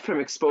outlet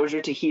from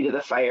exposure to heat of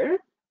the fire.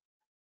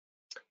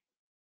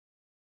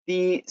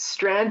 The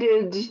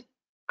stranded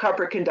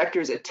copper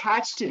conductors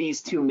attached to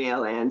these two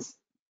male ends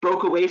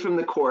broke away from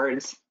the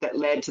cords that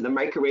led to the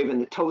microwave and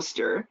the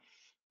toaster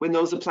when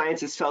those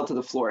appliances fell to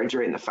the floor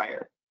during the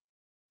fire.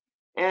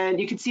 And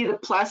you can see the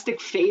plastic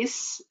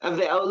face of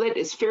the outlet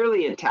is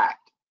fairly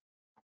intact.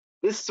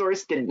 This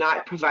source did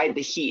not provide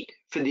the heat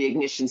for the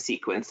ignition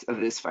sequence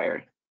of this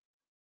fire.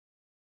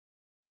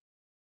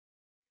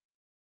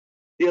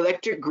 The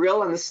electric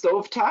grill on the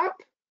stovetop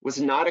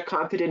was not a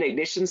competent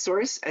ignition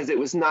source as it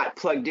was not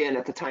plugged in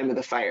at the time of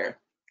the fire.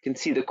 You can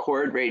see the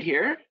cord right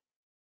here.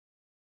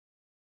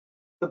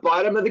 The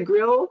bottom of the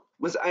grill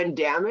was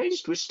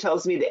undamaged, which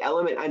tells me the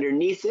element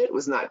underneath it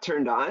was not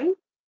turned on.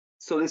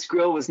 So this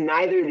grill was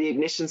neither the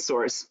ignition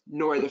source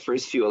nor the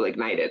first fuel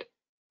ignited.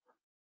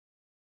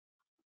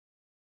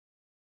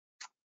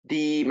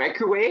 The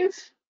microwave,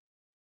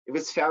 it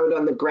was found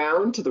on the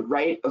ground to the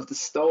right of the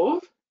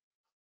stove.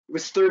 It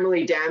was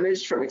thermally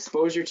damaged from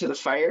exposure to the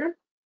fire.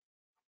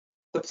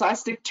 The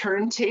plastic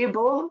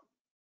turntable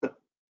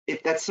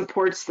that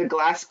supports the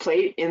glass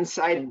plate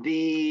inside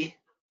the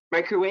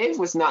microwave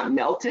was not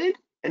melted,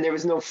 and there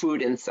was no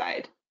food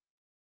inside.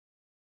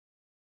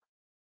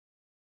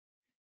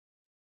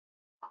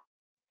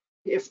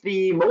 If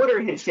the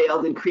motor had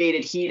failed and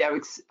created heat,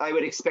 I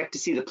would expect to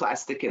see the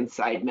plastic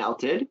inside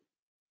melted.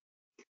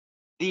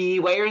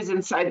 The wires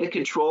inside the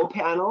control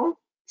panel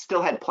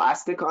still had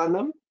plastic on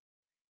them.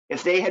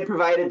 If they had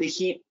provided the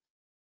heat,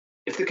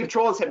 if the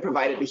controls had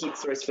provided the heat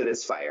source for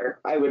this fire,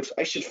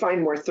 I should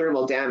find more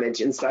thermal damage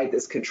inside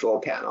this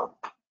control panel.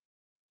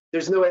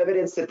 There's no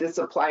evidence that this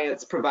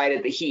appliance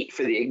provided the heat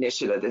for the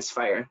ignition of this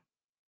fire.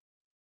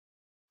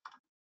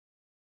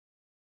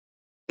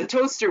 The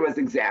toaster was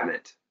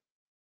examined.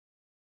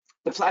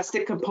 The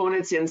plastic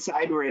components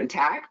inside were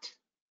intact.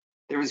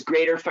 There was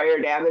greater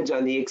fire damage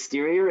on the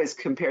exterior as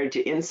compared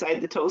to inside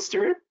the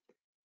toaster.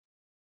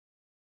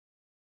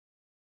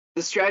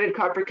 The stranded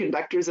copper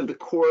conductors of the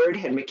cord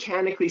had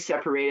mechanically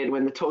separated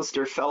when the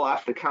toaster fell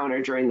off the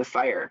counter during the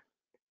fire.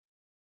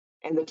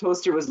 And the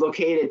toaster was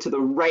located to the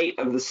right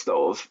of the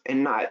stove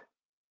and not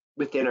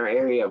within our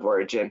area of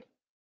origin.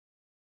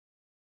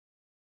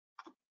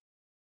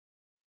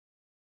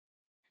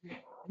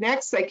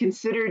 Next, I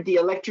considered the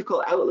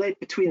electrical outlet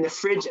between the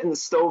fridge and the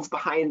stove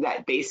behind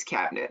that base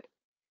cabinet.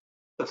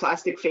 The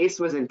plastic face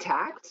was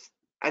intact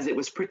as it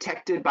was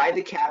protected by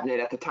the cabinet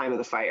at the time of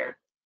the fire.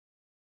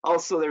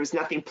 Also, there was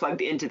nothing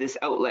plugged into this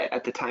outlet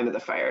at the time of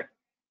the fire.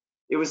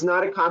 It was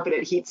not a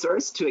competent heat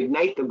source to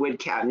ignite the wood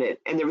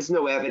cabinet, and there was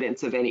no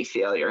evidence of any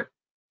failure.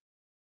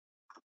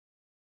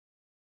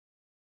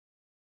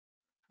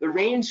 The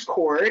range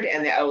cord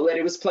and the outlet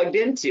it was plugged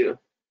into.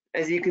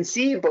 As you can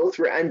see, both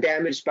were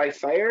undamaged by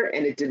fire,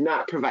 and it did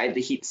not provide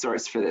the heat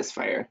source for this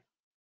fire.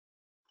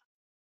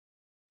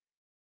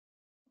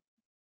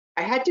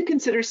 I had to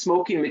consider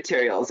smoking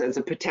materials as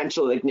a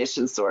potential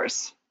ignition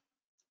source.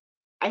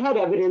 I had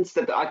evidence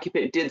that the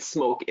occupant did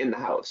smoke in the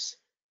house.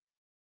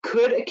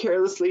 Could a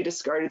carelessly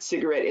discarded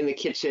cigarette in the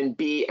kitchen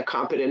be a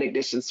competent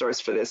ignition source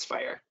for this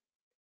fire?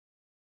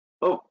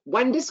 Well,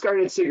 one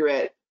discarded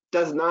cigarette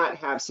does not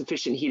have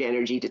sufficient heat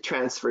energy to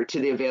transfer to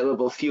the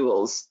available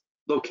fuels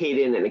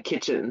located in a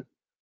kitchen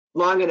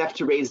long enough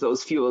to raise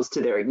those fuels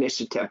to their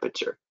ignition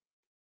temperature.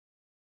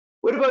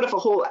 What about if a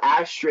whole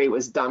ashtray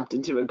was dumped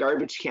into a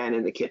garbage can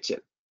in the kitchen?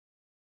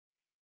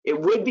 It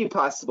would be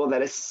possible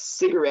that a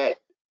cigarette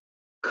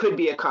could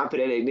be a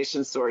competent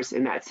ignition source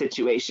in that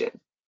situation.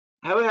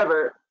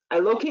 However, I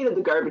located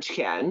the garbage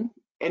can,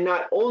 and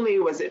not only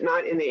was it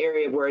not in the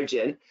area of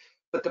origin,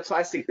 but the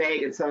plastic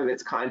bag and some of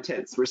its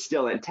contents were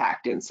still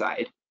intact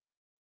inside.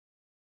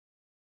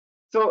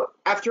 So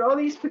after all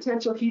these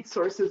potential heat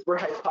sources were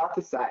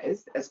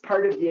hypothesized as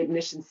part of the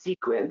ignition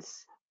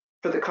sequence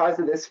for the cause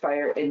of this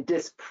fire and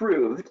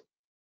disproved,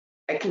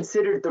 I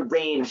considered the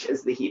range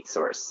as the heat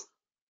source.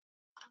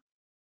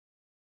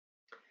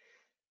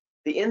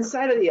 The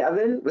inside of the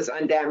oven was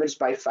undamaged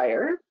by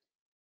fire,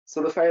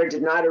 so the fire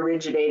did not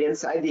originate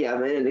inside the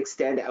oven and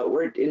extend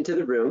outward into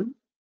the room.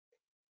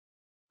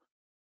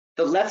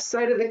 The left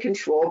side of the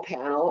control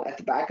panel at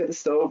the back of the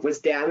stove was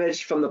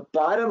damaged from the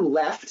bottom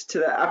left to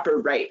the upper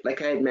right,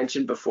 like I had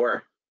mentioned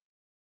before.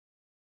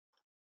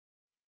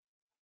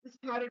 This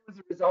pattern was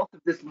a result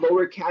of this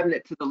lower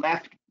cabinet to the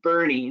left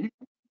burning,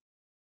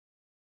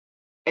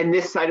 and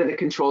this side of the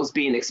controls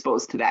being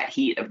exposed to that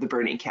heat of the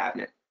burning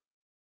cabinet.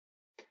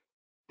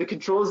 The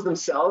controls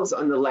themselves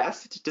on the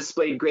left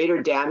displayed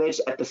greater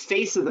damage at the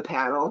face of the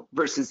panel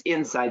versus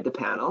inside the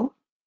panel.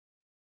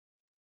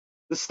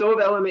 The stove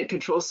element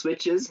control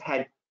switches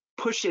had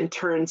push and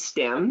turn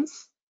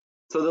stems,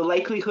 so the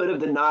likelihood of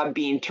the knob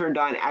being turned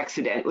on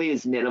accidentally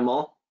is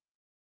minimal.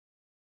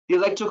 The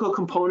electrical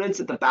components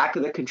at the back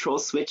of the control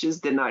switches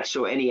did not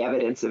show any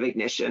evidence of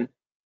ignition.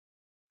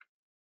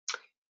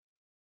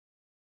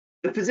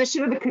 The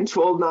position of the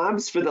control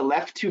knobs for the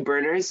left two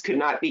burners could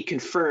not be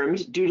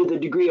confirmed due to the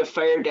degree of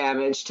fire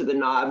damage to the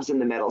knobs and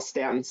the metal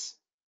stems.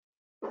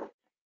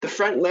 The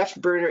front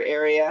left burner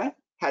area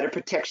had a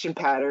protection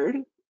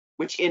pattern,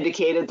 which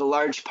indicated the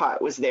large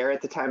pot was there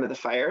at the time of the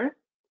fire,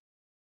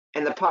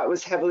 and the pot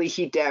was heavily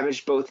heat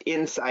damaged both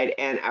inside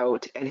and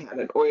out and had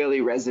an oily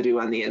residue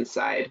on the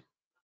inside.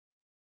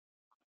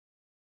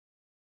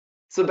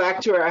 So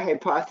back to our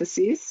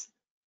hypothesis.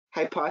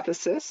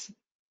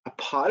 A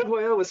pot of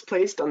oil was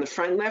placed on the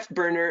front left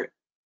burner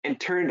and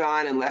turned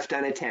on and left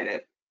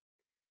unattended.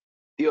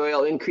 The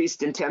oil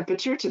increased in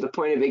temperature to the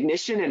point of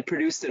ignition and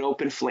produced an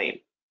open flame.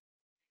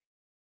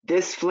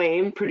 This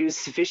flame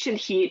produced sufficient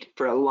heat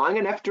for a long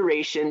enough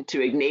duration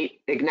to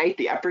ignite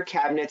the upper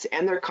cabinets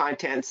and their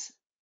contents,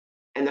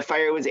 and the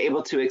fire was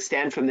able to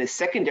extend from the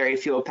secondary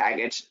fuel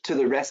package to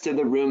the rest of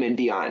the room and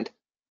beyond.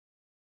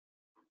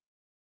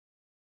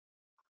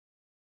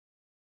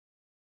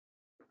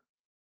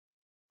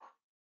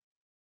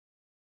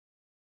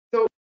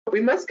 So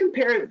we must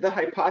compare the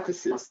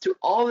hypothesis to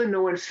all the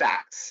known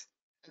facts,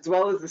 as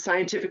well as the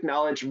scientific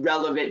knowledge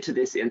relevant to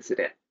this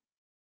incident.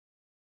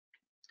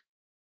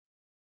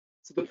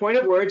 So the point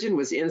of origin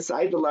was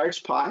inside the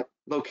large pot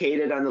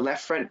located on the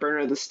left front burner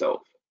of the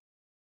stove.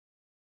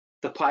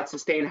 The pot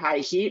sustained high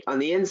heat on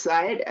the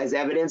inside, as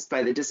evidenced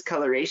by the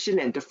discoloration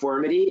and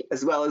deformity,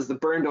 as well as the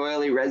burned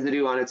oily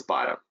residue on its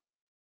bottom.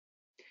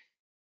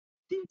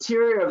 The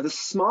interior of the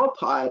small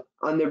pot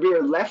on the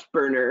rear left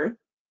burner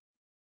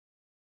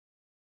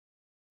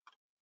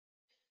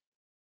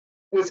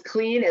was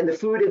clean and the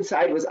food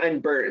inside was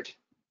unburned.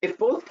 If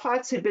both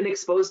pots had been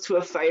exposed to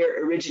a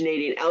fire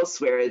originating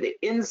elsewhere, the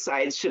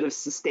insides should have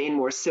sustained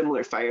more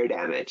similar fire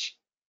damage.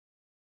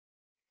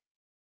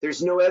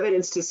 There's no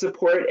evidence to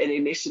support an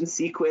ignition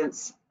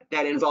sequence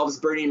that involves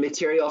burning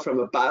material from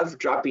above,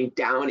 dropping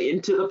down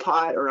into the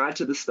pot or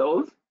onto the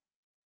stove.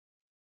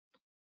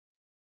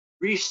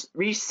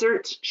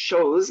 Research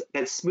shows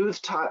that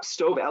smooth top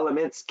stove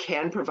elements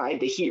can provide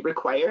the heat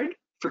required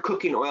for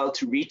cooking oil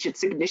to reach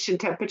its ignition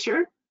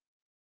temperature.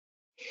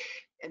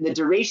 And the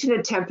duration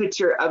and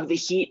temperature of the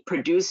heat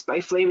produced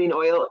by flaming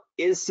oil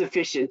is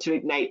sufficient to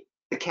ignite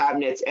the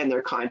cabinets and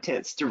their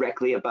contents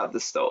directly above the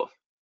stove.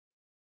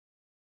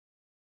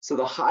 So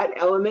the hot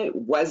element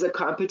was a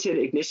competent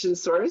ignition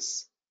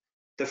source.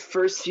 The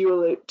first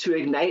fuel to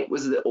ignite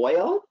was the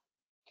oil.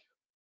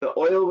 The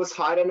oil was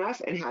hot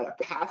enough and had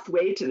a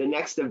pathway to the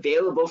next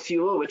available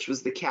fuel, which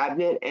was the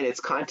cabinet and its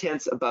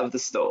contents above the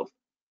stove.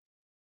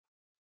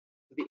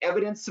 The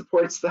evidence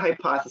supports the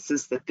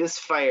hypothesis that this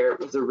fire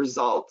was a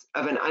result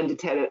of an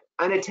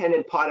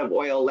unattended pot of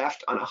oil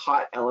left on a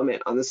hot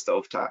element on the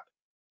stovetop.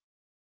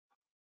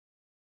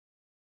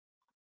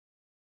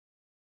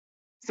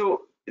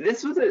 So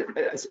this was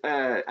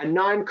a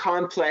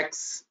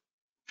non-complex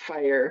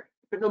fire,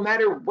 but no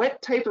matter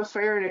what type of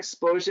fire and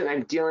explosion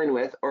I'm dealing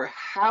with or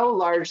how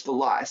large the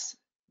loss,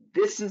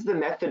 this is the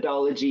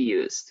methodology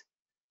used,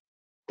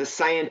 the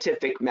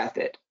scientific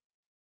method.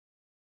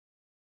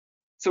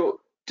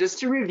 So just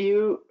to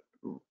review,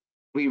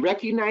 we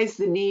recognize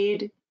the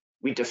need,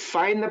 we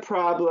define the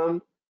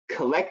problem,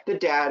 collect the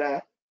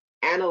data,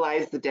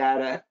 analyze the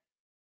data,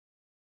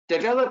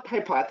 develop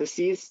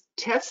hypotheses,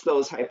 test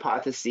those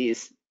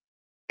hypotheses,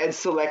 and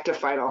select a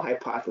final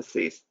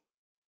hypothesis.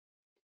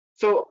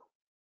 So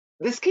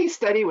this case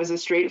study was a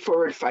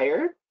straightforward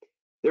fire.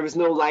 There was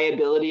no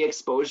liability,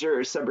 exposure,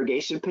 or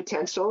subrogation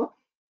potential.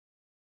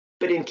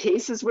 But in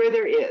cases where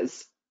there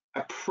is,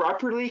 a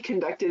properly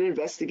conducted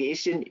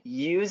investigation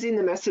using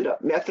the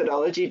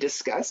methodology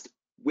discussed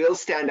will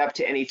stand up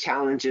to any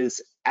challenges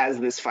as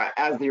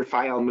your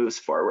file moves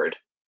forward.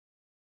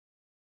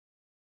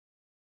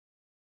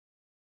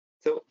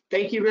 So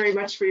thank you very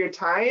much for your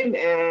time,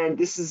 and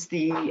this is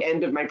the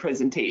end of my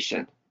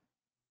presentation.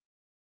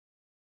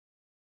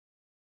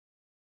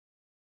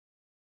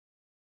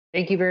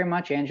 Thank you very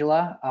much,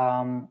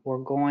 Angela. We're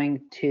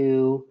going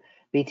to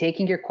be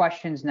taking your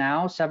questions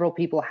now. Several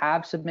people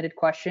have submitted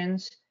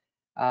questions,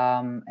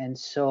 and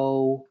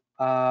so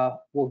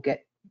we'll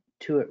get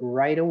to it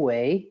right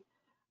away.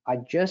 I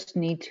just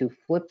need to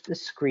flip the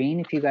screen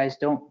if you guys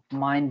don't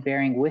mind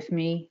bearing with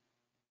me.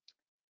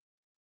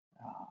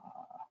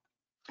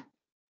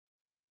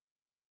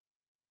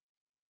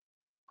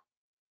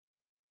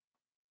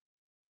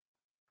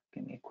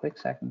 Give me a quick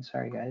second,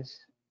 sorry guys.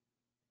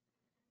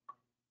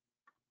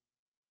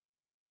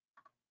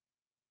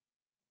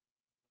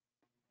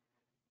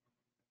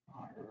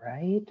 All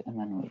right, and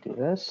then we do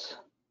this.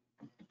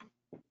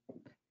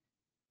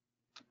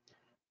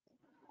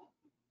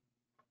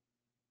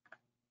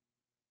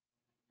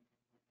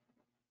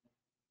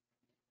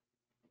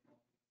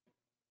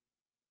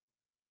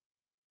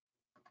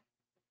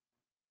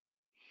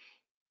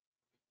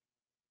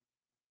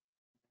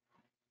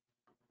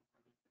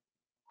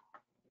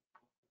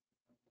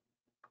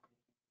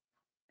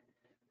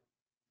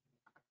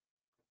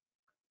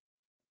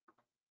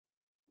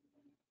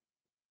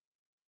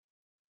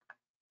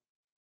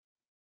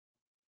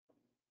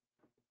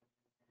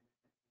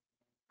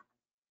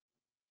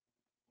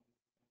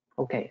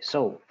 Okay,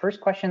 so first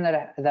question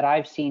that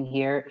I've seen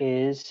here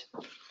is,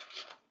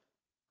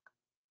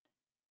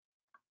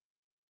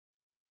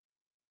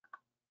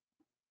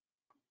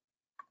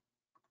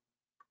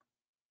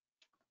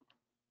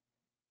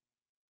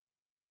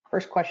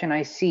 first question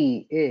I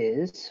see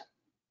is,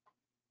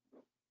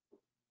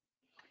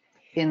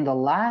 in the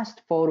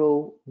last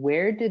photo,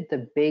 where did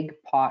the big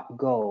pot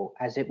go,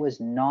 as it was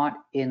not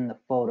in the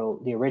photo,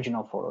 the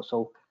original photo?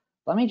 So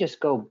let me just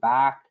go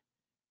back.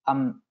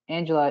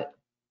 Angela,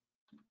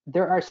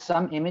 there are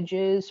some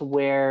images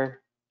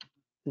where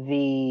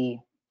the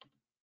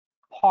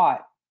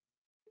pot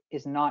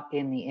is not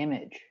in the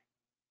image,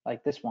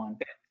 like this one.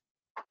 Do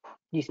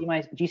you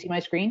see my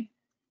screen?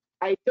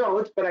 I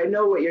don't, but I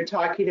know what you're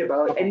talking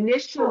about. Okay.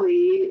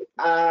 Initially,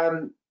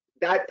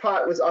 that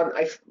pot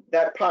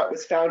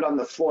was found on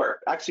the floor.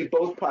 Actually,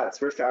 both pots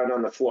were found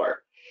on the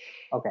floor.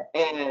 Okay.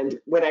 And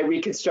when I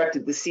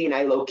reconstructed the scene,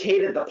 I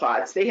located the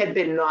pots. They had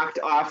been knocked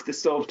off the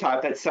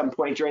stovetop at some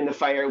point during the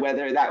fire,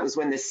 whether that was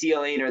when the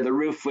ceiling or the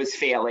roof was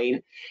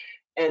failing.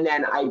 And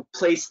then I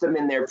placed them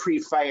in their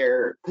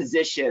pre-fire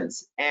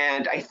positions.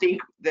 And I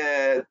think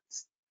the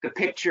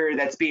picture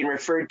that's being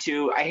referred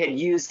to, I had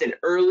used an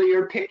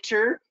earlier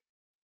picture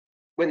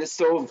when the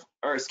stove,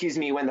 or excuse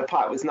me, when the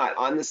pot was not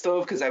on the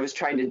stove, because I was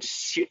trying to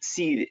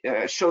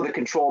show the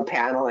control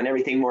panel and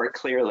everything more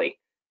clearly.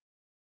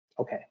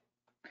 Okay.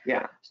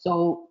 Yeah.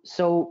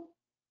 So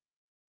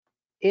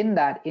in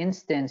that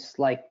instance,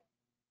 like,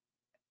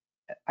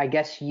 I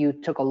guess you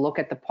took a look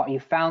at the pot, you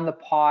found the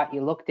pot,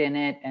 you looked in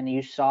it, and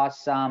you saw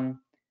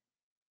some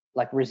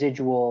like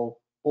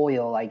residual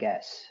oil, I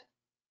guess.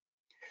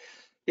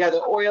 Yeah,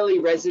 the oily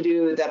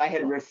residue that I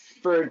had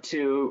referred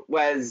to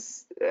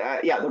was,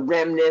 the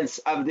remnants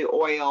of the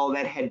oil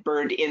that had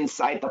burned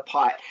inside the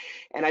pot.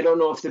 And I don't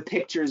know if the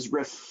pictures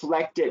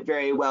reflect it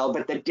very well,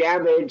 but the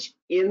damage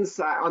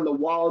inside on the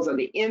walls on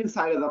the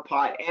inside of the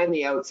pot and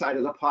the outside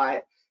of the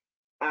pot,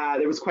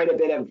 there was quite a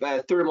bit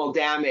of thermal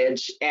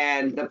damage,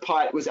 and the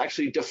pot was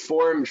actually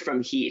deformed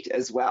from heat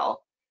as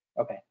well.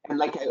 Okay. And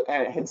like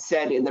I had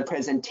said in the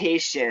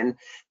presentation,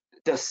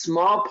 the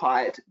small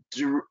pot,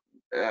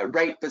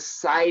 right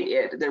beside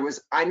it, there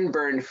was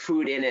unburned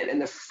food in it,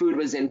 and the food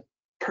was in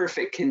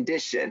perfect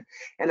condition.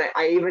 And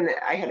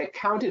I had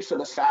accounted for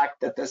the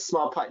fact that the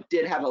small pot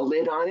did have a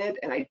lid on it,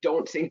 and I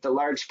don't think the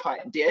large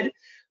pot did,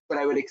 but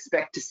I would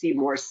expect to see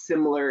more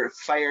similar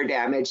fire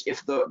damage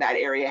if that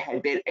area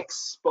had been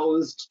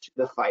exposed to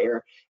the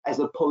fire, as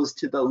opposed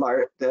to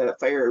the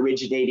fire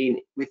originating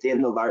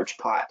within the large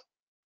pot.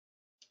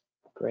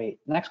 Great.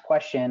 Next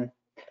question.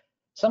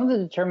 Some of the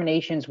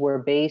determinations were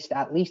based,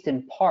 at least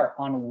in part,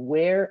 on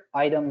where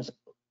items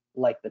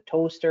like the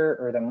toaster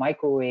or the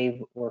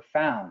microwave were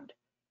found.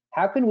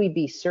 How can we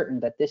be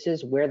certain that this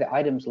is where the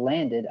items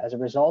landed as a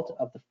result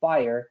of the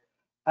fire,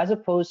 as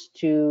opposed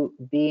to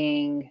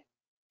being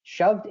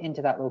shoved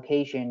into that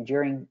location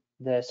during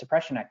the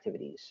suppression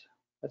activities?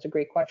 That's a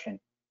great question.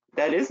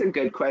 That is a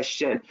good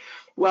question.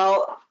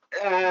 Well,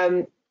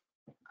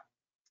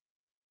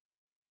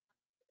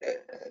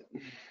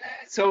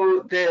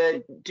 so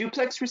the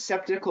duplex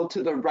receptacle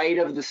to the right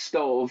of the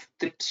stove,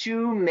 the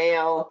two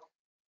male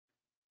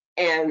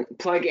and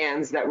plug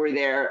ends that were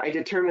there, I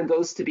determined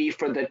those to be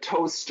for the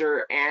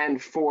toaster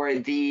and for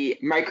the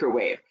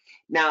microwave.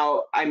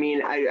 Now, I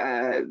mean,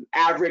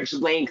 average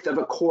length of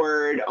a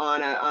cord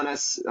on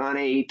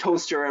a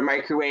toaster or a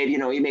microwave,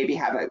 you maybe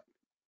have a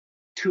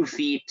 2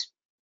 feet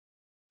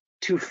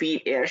 2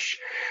 feet-ish.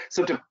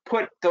 So to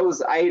put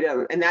those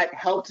items, and that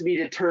helped me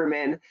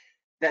determine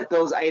that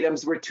those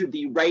items were to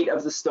the right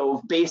of the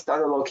stove based on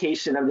the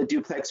location of the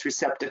duplex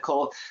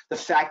receptacle, the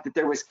fact that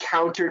there was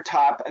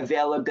countertop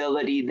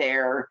availability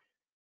there.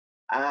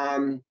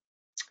 And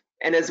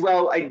as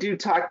well, I do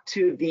talk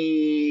to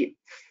the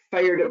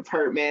fire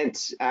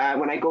department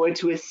when I go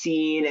into a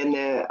scene, and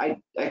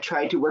I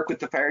try to work with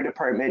the fire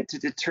department to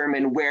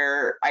determine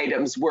where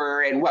items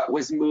were and what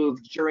was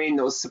moved during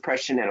those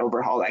suppression and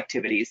overhaul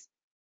activities.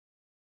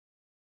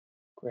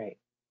 Great.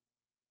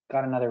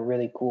 Got another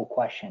really cool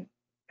question.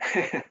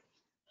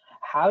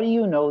 How do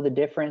you know the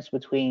difference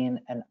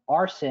between an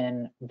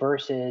arson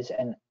versus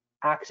an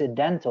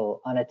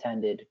accidental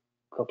unattended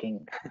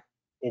cooking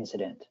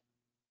incident?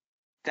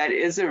 That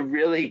is a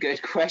really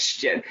good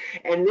question.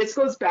 And this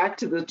goes back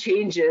to the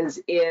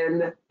changes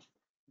in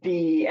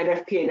the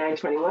NFPA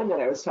 921 that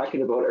I was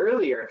talking about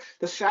earlier.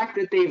 The fact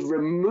that they've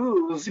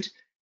removed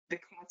the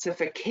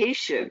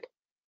classification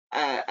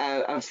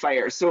of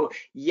fire. So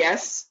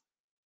yes,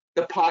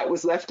 the pot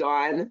was left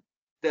on,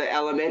 the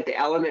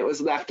element was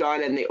left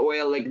on, and the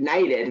oil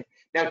ignited.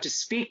 Now, to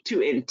speak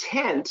to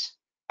intent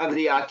of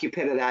the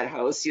occupant of that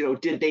house,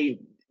 did they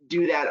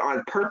do that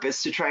on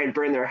purpose to try and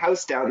burn their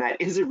house down?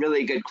 That is a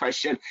really good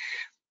question.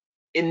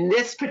 In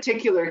this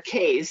particular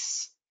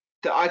case,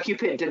 the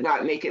occupant did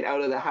not make it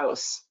out of the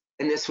house,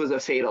 and this was a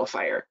fatal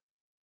fire.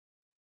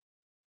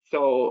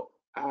 So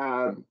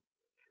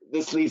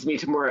this leads me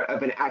to more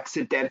of an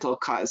accidental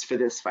cause for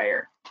this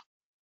fire.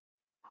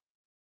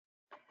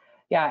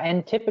 Yeah,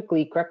 and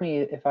typically, correct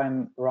me if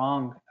I'm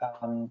wrong,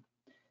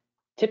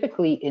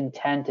 typically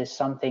intent is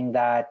something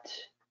that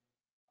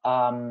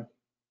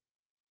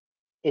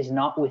is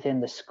not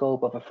within the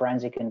scope of a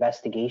forensic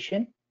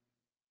investigation.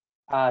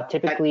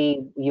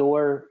 Typically,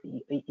 your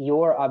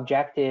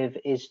objective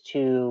is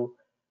to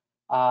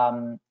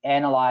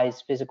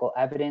analyze physical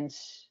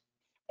evidence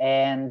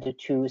and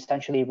to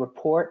essentially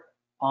report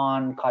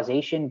on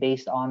causation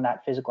based on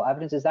that physical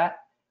evidence.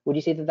 Would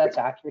you say that that's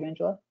accurate,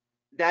 Angela?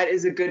 That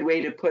is a good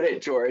way to put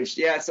it, George.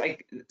 Yes, I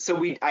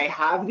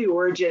have the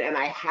origin and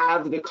I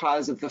have the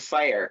cause of the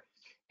fire,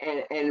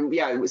 and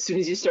yeah, as soon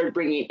as you start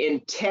bringing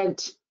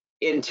intent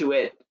into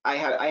it, I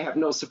have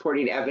no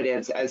supporting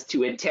evidence as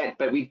to intent,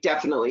 but we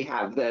definitely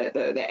have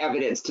the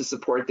evidence to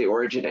support the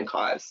origin and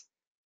cause.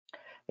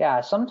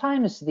 Yeah,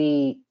 sometimes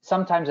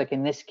like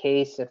in this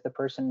case, if the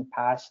person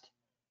passed,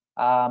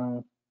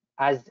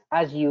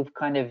 as you've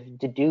kind of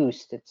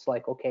deduced, it's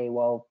like, okay,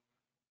 well,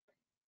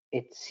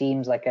 it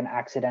seems like an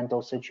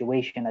accidental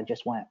situation that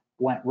just went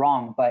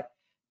wrong. But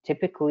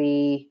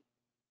typically,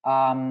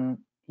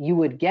 you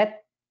would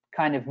get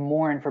kind of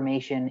more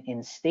information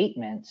in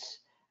statements,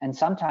 and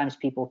sometimes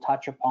people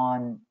touch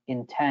upon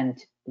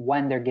intent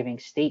when they're giving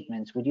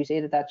statements. Would you say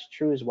that that's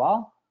true as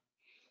well?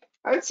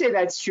 I would say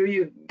that's true.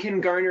 You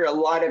can garner a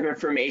lot of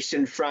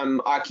information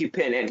from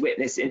occupant and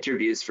witness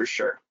interviews for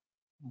sure.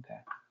 Okay.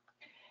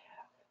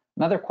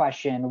 Another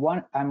question.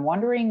 I'm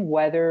wondering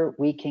whether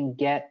we can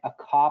get a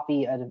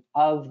copy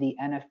of the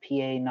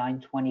NFPA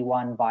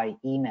 921 by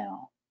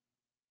email.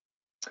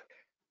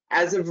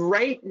 As of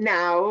right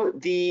now,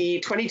 the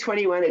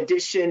 2021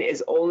 edition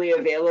is only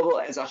available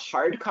as a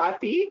hard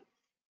copy,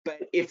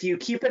 but if you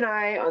keep an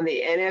eye on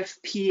the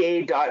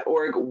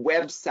nfpa.org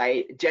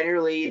website,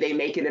 generally they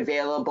make it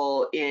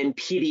available in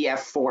PDF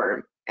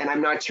form. And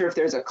I'm not sure if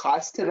there's a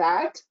cost to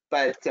that,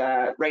 but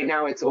right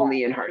now it's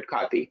only in hard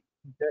copy.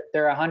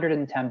 They're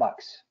 $110.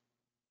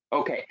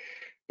 Okay.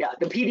 Yeah,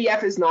 the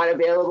PDF is not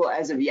available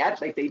as of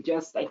yet. Like I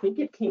think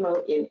it came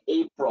out in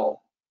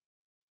April.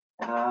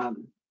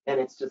 And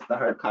it's just the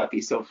hard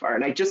copy so far.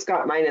 And I just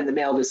got mine in the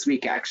mail this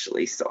week,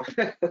 actually. So.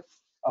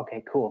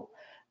 Okay, cool.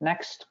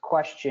 Next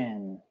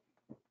question.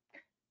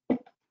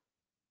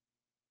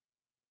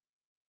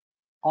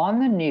 On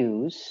the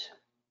news,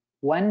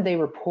 when they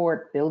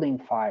report building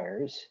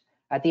fires,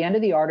 at the end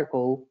of the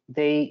article,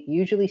 they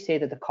usually say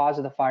that the cause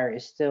of the fire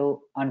is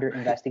still under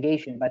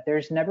investigation, but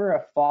there's never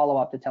a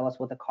follow-up to tell us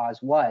what the cause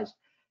was.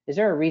 Is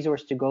there a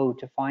resource to go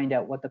to find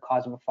out what the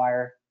cause of a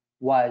fire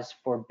was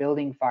for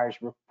building fires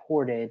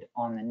reported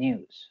on the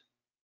news?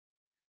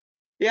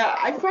 Yeah,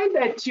 I find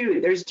that too.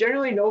 There's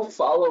generally no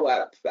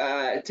follow-up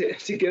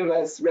to give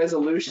us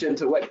resolution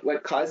to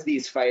what caused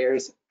these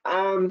fires.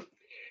 And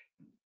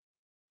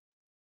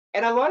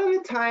a lot of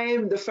the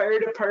time, the fire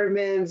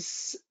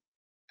departments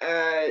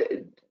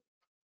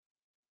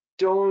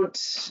don't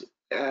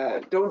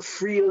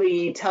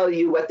freely tell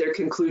you what their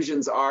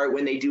conclusions are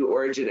when they do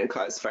origin and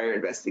cause fire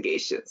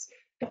investigations.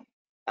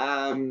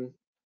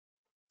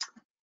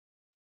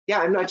 Yeah,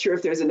 I'm not sure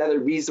if there's another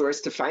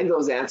resource to find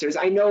those answers.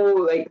 I know,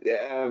 like,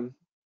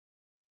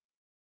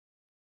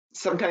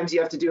 sometimes you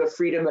have to do a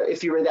freedom,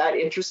 if you were that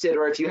interested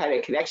or if you had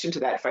a connection to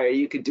that fire,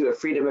 you could do a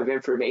freedom of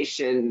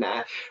information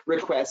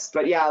request.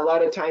 But yeah, a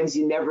lot of times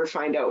you never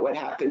find out what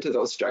happened to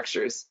those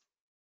structures.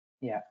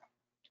 Yeah.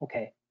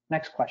 Okay.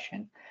 Next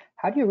question.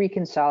 How do you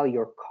reconcile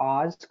your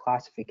cause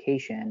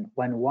classification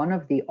when one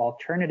of the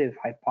alternative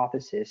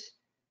hypotheses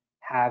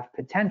have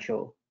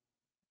potential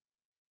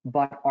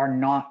but are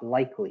not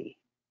likely?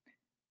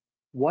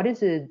 what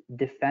is a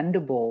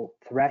defendable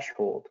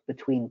threshold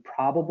between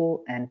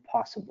probable and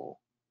possible?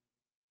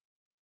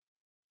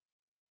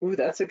 Ooh,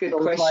 that's a good So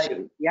it's like,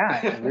 question.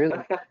 yeah,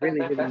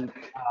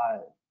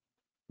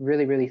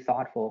 really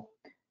thoughtful.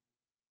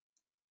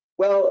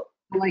 Well,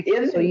 Like,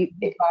 in so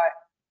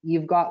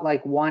you've got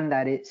like one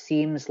that it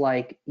seems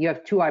like you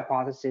have two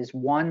hypotheses,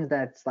 one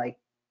that's like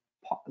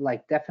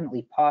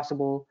definitely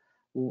possible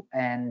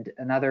and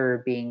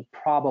another being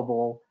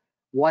probable.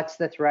 What's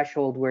the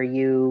threshold where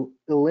you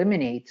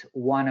eliminate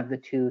one of the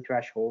two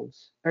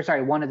thresholds, or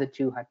sorry, one of the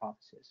two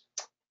hypotheses,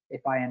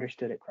 if I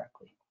understood it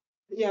correctly?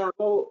 yeah,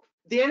 well,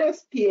 the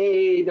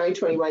NFPA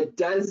 921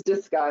 does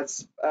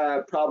discuss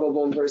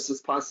probable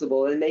versus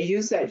possible, and they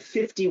use that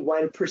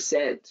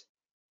 51%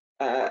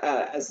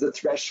 as the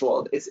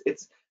threshold.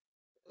 It's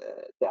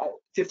that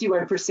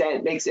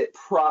 51% makes it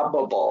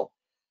probable.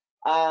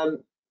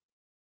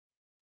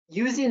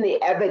 Using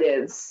the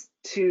evidence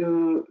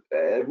to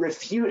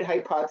refute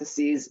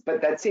hypotheses,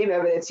 but that same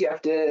evidence you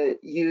have to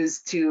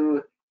use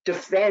to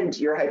defend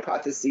your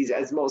hypotheses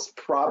as most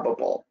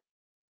probable.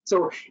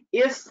 So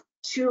if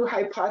two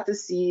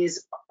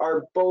hypotheses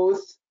are both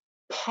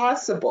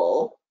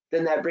possible,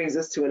 then that brings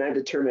us to an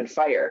undetermined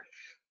fire.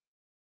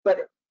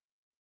 But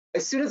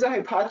as soon as a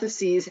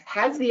hypothesis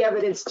has the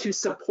evidence to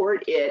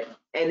support it,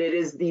 and it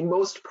is the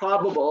most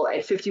probable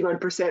at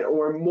 51%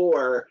 or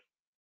more,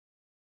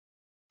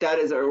 that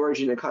is our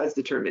origin and cause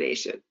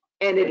determination.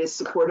 And it is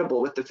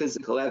supportable with the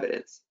physical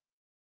evidence.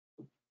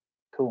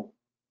 Cool.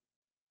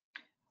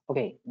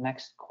 Okay,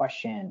 next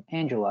question.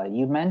 Angela,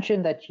 you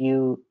mentioned that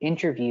you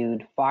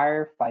interviewed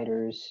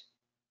firefighters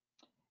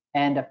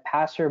and a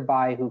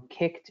passerby who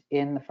kicked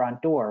in the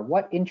front door.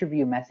 What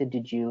interview method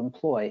did you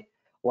employ?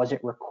 Was it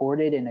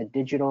recorded in a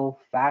digital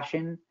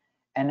fashion?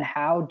 And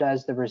how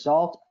does the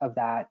result of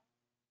that,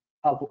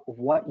 of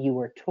what you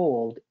were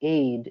told,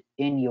 aid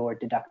in your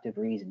deductive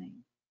reasoning?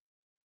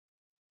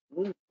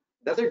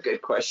 Another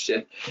good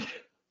question.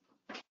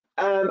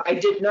 I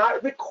did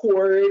not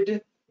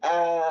record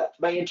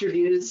my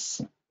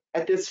interviews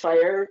at this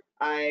fire.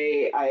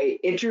 I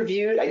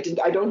interviewed.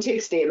 I don't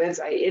take statements.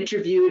 I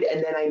interviewed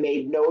and then I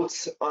made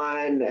notes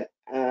on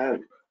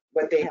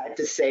what they had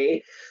to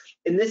say.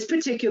 In this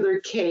particular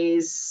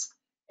case,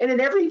 and in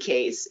every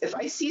case, if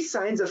I see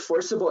signs of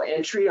forcible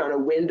entry on a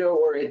window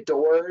or a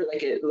door,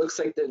 like it looks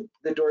like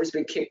the door's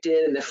been kicked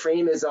in and the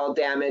frame is all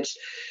damaged,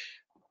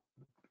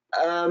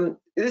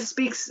 this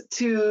speaks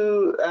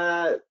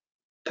to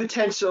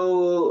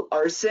potential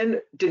arson.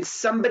 Did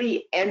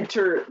somebody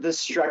enter the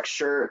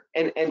structure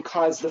and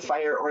cause the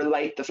fire or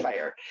light the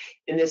fire?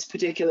 In this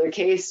particular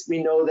case,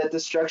 we know that the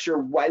structure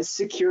was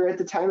secure at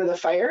the time of the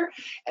fire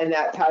and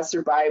that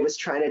passerby was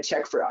trying to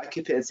check for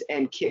occupants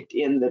and kicked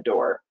in the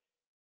door.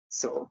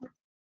 So.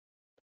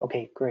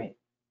 Okay, great.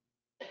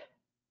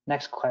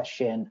 Next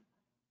question.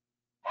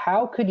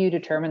 How could you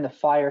determine the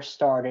fire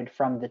started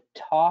from the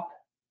top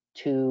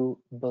to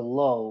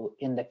below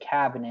in the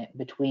cabinet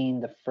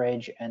between the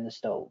fridge and the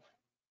stove?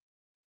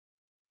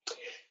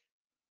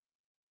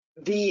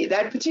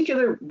 That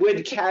particular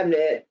wood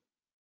cabinet,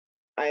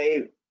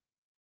 I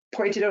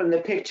pointed out in the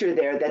picture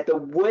there that the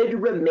wood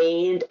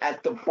remained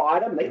at the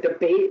bottom, like the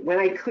base. When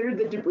I cleared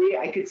the debris,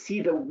 I could see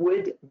the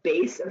wood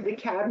base of the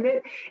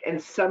cabinet and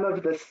some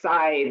of the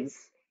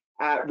sides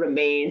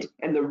remained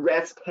and the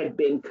rest had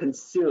been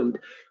consumed,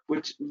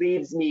 which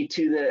leads me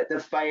to the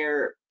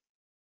fire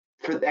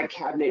for that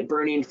cabinet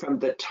burning from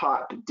the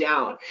top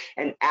down.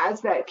 And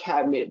as that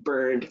cabinet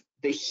burned,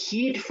 the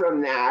heat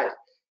from that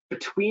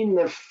between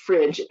the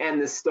fridge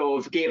and the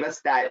stove gave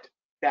us that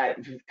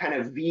kind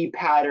of V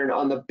pattern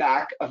on the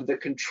back of the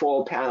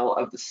control panel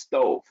of the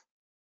stove.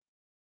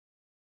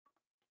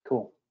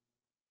 Cool.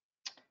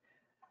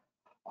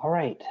 All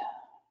right.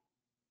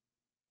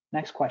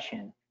 Next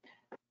question.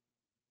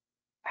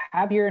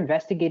 Have your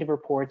investigative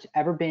reports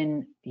ever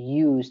been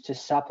used to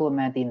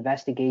supplement the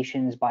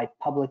investigations by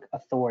public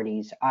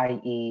authorities,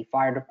 i.e.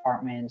 fire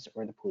departments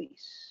or the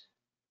police?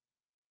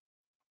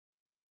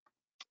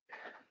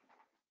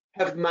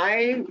 Have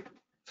my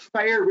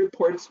fire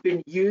reports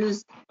been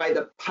used by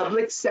the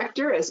public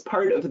sector as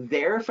part of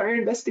their fire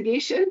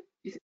investigation?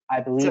 I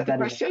believe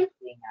that is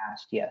being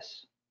asked,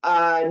 yes.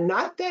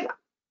 Not that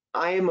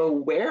I am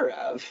aware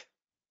of.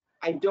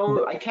 I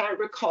can't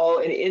recall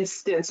an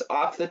instance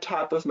off the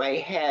top of my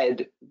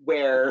head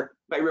where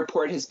my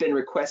report has been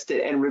requested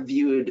and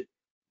reviewed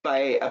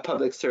by a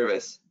public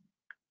service.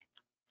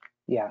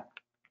 Yeah.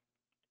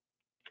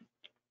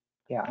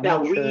 Yeah. I'm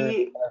now not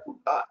we,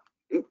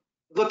 sure.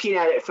 Looking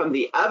at it from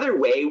the other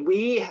way,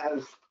 we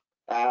have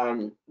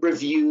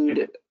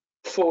reviewed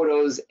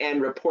photos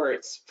and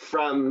reports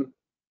from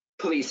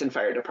police and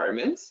fire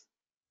departments.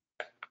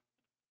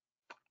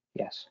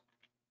 Yes.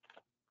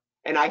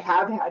 And I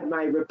have had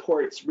my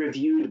reports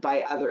reviewed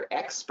by other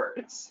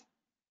experts,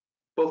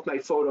 both my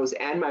photos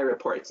and my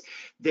reports.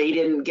 They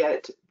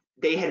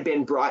had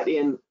been brought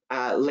in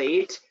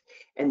late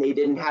and they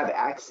didn't have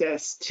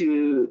access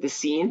to the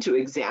scene to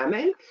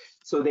examine.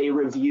 So they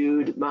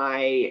reviewed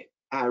my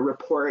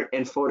report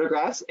and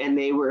photographs and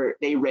they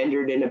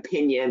rendered an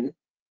opinion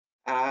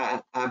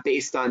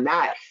based on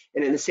that.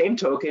 And in the same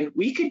token,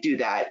 we could do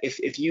that if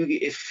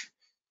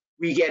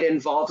we get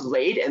involved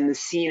late and the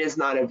scene is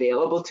not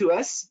available to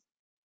us.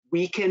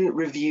 We can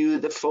review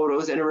the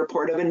photos and a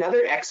report of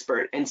another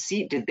expert and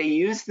see, did they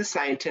use the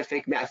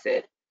scientific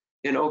method?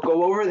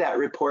 Go over that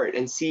report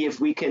and see if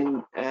we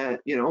can,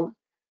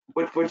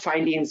 what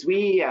findings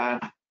we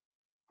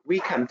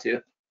come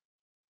to.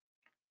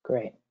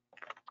 Great.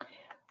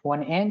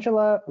 When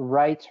Angela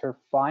writes her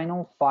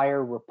final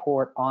fire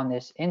report on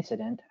this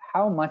incident,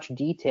 how much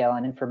detail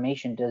and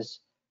information does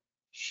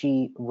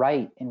she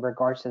write in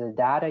regards to the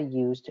data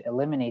used to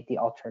eliminate the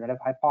alternative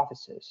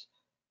hypothesis?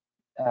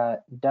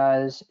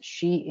 Does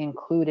she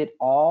include it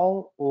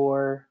all,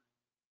 or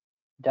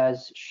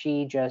does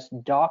she just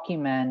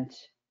document,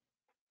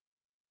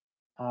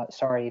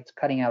 sorry, it's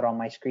cutting out on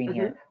my screen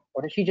here,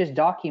 or does she just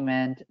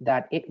document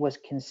that it was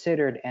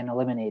considered and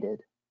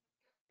eliminated?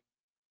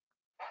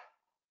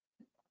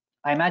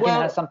 I imagine it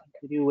has something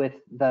to do with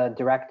the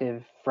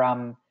directive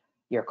from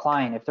your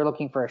client, if they're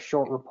looking for a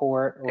short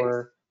report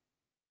or...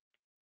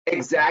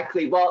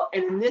 Exactly. Well,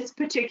 in this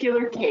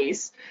particular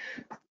case,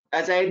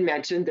 as I had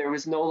mentioned, there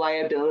was no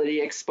liability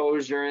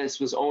exposure. This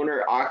was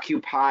owner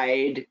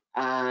occupied.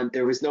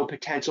 There was no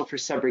potential for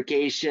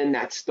subrogation.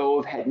 That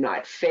stove had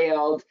not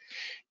failed.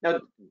 Now,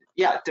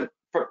 yeah,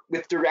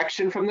 with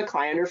direction from the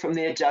client or from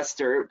the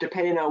adjuster,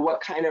 depending on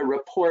what kind of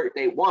report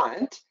they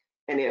want,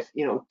 and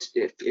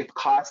if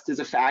cost is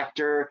a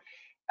factor,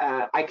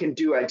 I can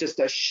do just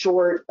a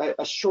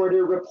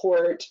shorter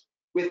report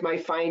with my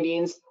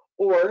findings.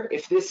 Or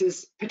if this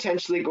is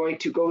potentially going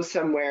to go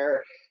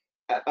somewhere,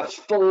 a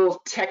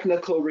full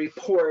technical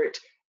report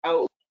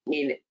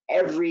outlining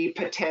every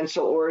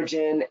potential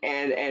origin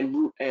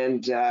and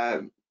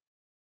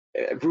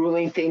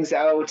ruling things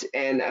out,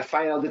 and a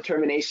final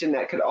determination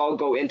that could all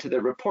go into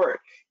the report.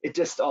 It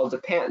just all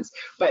depends.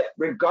 But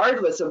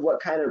regardless of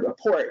what kind of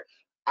report,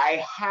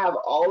 I have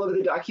all of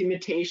the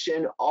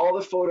documentation, all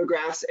the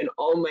photographs, and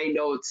all my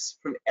notes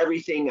from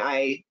everything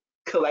I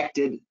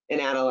collected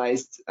and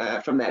analyzed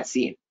from that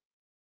scene.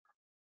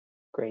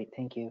 Great,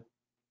 thank you.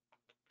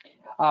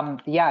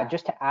 Yeah,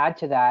 just to add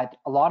to that,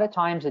 a lot of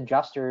times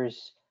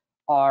adjusters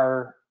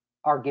are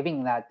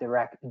giving that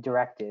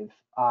directive.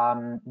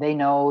 They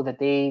know that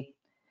they,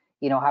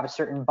 have a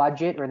certain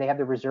budget, or they have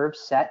the reserve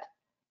set,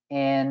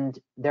 and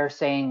they're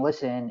saying,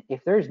 listen,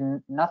 if there's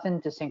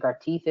nothing to sink our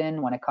teeth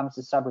in when it comes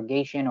to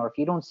subrogation, or if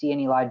you don't see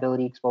any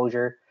liability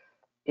exposure,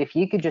 if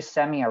you could just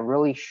send me a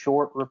really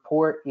short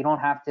report, you don't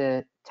have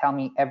to tell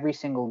me every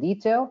single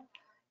detail,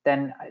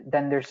 then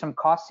there's some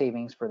cost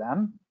savings for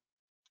them.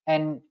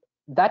 And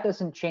that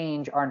doesn't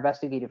change our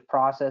investigative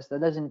process.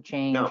 That doesn't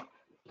change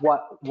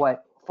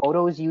what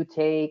photos you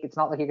take. It's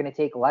not like you're going to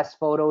take less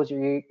photos, or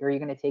you're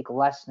going to take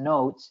less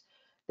notes.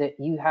 That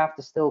you have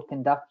to still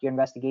conduct your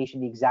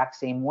investigation the exact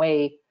same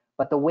way,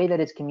 but the way that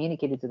it's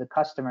communicated to the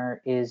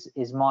customer is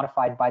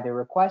modified by their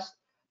request.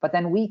 But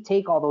then we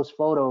take all those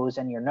photos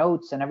and your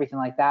notes and everything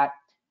like that,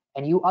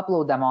 and you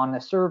upload them on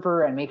the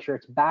server and make sure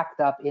it's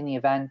backed up in the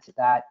event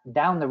that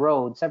down the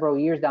road, several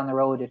years down the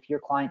road, if your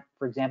client,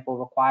 for example,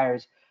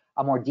 requires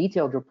a more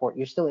detailed report,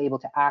 you're still able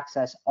to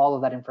access all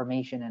of that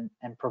information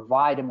and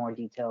provide a more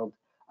detailed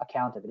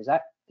account of it.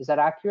 Is that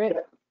accurate?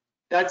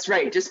 That's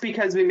right. Just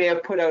because we may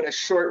have put out a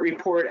short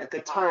report at the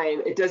time,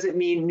 it doesn't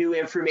mean new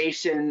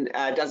information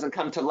doesn't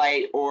come to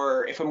light,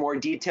 or if a more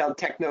detailed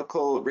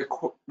technical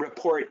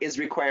report is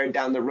required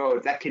down the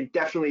road. That could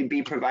definitely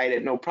be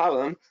provided, no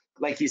problem.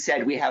 Like you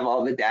said, we have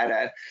all the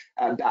data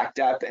backed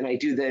up, and I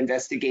do the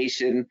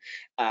investigation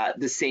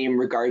the same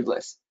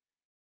regardless.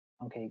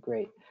 Okay,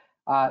 great.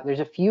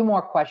 There's a few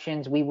more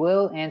questions. We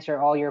will answer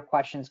all your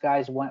questions,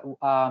 guys,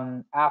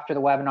 after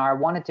the webinar. I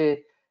wanted to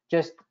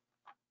just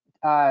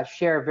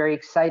share very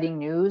exciting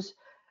news.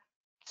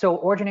 So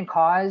Origin and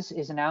Cause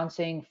is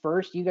announcing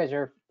first, you guys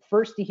are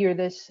first to hear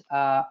this,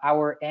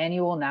 our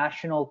annual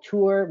national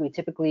tour. We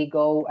typically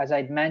go, as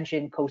I'd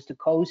mentioned, coast to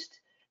coast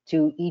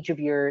to each of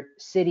your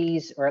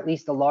cities, or at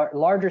least the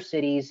larger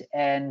cities,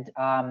 and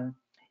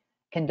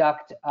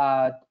conduct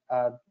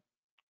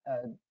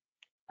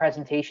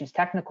presentations,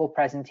 technical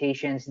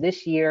presentations.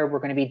 This year, we're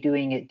going to be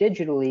doing it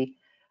digitally,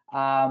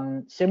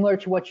 similar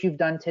to what you've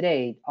done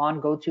today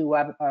on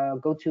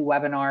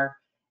GoToWebinar,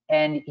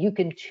 and you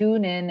can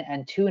tune in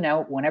and tune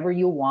out whenever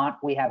you want.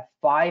 We have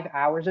 5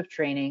 hours of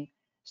training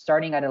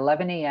starting at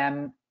 11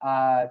 a.m.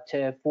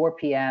 To 4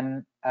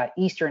 p.m.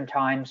 Eastern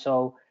time.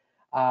 So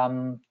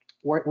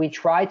we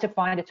try to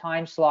find a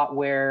time slot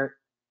where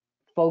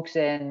folks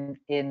in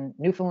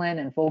Newfoundland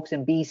and folks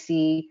in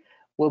BC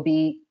will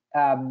be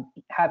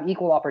have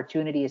equal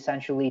opportunity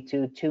essentially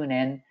to tune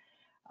in.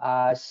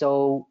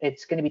 So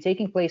it's going to be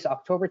taking place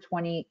October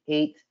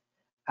 28th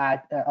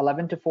at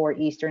 11 to 4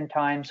 Eastern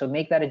time. So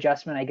make that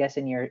adjustment, I guess,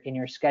 in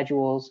your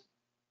schedules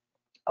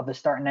of the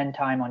start and end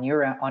time on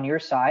your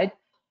side.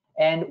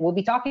 And we'll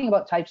be talking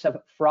about types of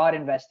fraud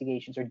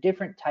investigations, or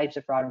different types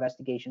of fraud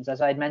investigations. As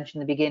I had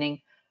mentioned in the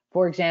beginning,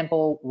 for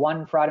example,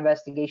 one fraud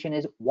investigation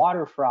is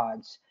water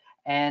frauds,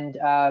 and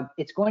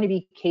it's going to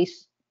be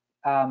case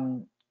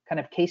kind kind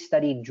of case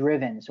study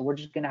driven. So we're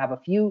just going to have a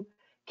few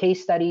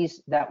case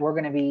studies that we're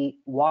going to be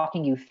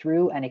walking you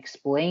through and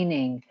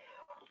explaining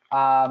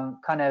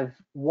kind of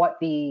what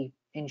the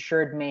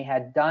insured may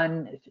have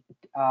done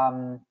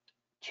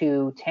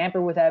to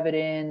tamper with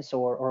evidence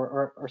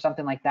or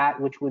something like that,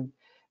 which would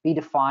be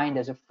defined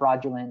as a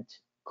fraudulent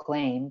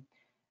claim.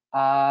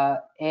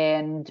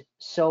 And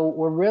so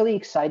we're really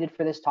excited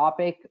for this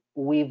topic.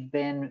 We've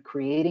been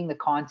creating the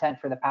content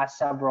for the past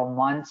several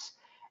months,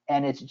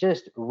 and it's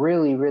just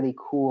really, really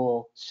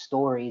cool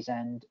stories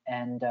and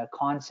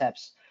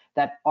concepts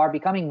that are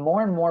becoming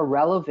more and more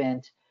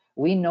relevant.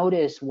 We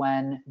notice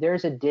when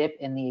there's a dip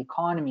in the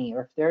economy,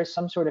 or if there's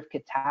some sort of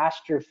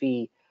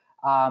catastrophe,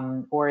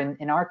 or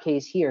in our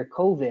case here,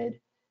 COVID,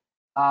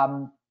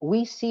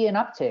 we see an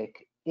uptick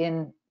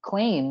in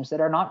claims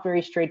that are not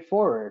very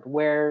straightforward,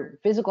 where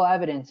physical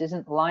evidence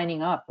isn't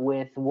lining up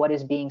with what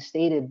is being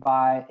stated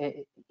by,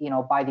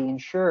 by the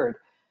insured.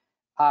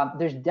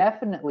 There's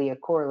definitely a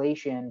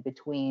correlation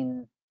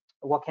between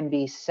what can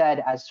be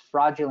said as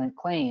fraudulent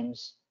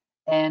claims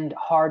and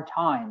hard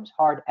times,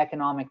 hard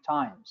economic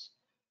times.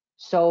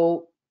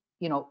 So,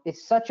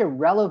 it's such a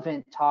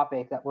relevant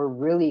topic that we're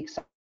really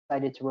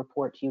excited to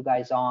report to you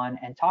guys on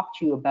and talk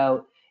to you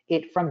about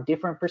it from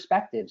different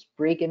perspectives: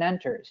 break and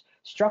enters,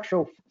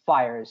 structural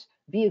fires,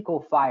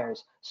 vehicle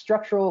fires,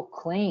 structural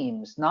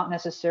claims, not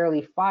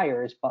necessarily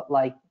fires, but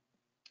like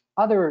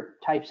other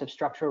types of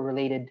structural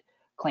related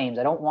claims.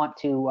 I don't want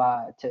to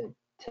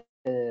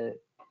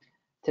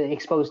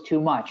expose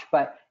too much,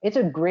 but it's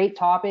a great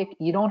topic.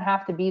 You don't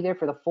have to be there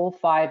for the full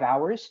 5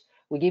 hours.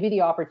 We give you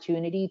the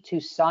opportunity to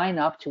sign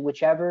up to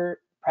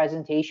whichever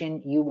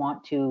presentation you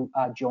want to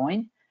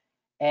join.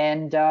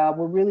 And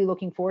we're really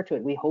looking forward to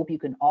it. We hope you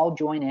can all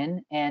join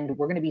in, and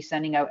we're going to be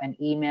sending out an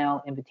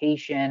email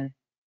invitation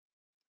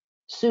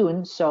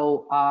soon.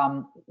 So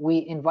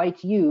we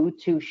invite you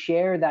to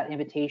share that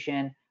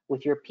invitation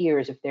with your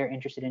peers if they're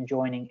interested in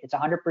joining. It's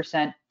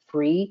 100%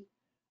 free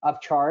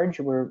of charge.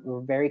 We're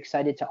very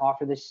excited to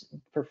offer this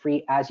for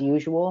free as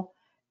usual.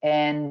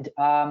 And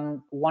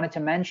wanted to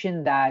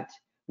mention that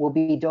we'll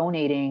be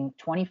donating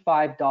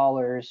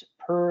 $25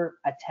 per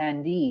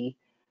attendee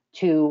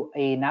to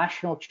a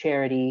national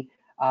charity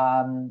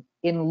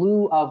in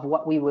lieu of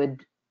what we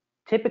would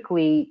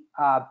typically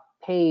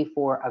pay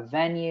for a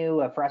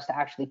venue, for us to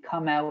actually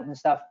come out and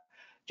stuff.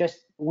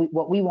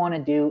 What we want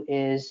to do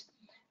is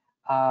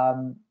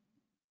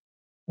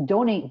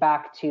donate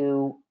back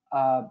to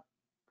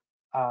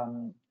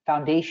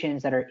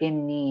foundations that are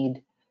in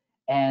need,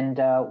 and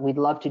we'd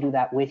love to do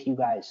that with you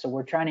guys. So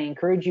we're trying to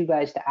encourage you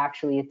guys to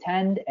actually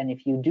attend, and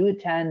if you do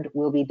attend,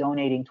 we'll be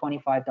donating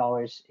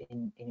 $25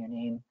 in your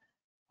name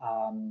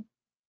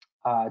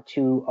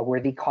to a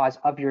worthy cause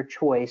of your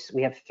choice.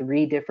 We have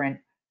 3 different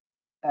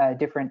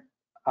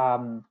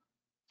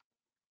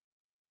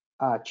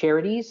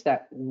charities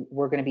that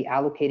we're going to be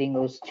allocating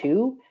those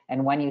to,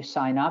 and when you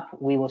sign up,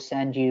 we will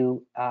send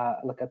you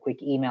like a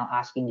quick email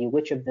asking you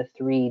which of the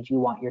 3 do you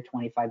want your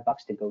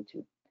 $25 to go to.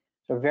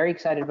 So we're very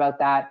excited about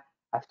that.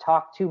 I've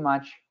talked too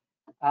much.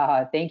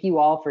 Thank you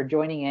all for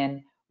joining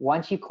in.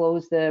 Once you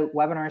close the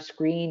webinar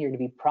screen, you're going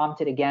to be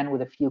prompted again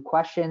with a few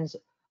questions,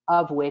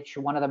 of which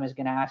one of them is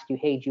going to ask you,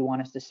 hey, do you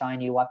want us to sign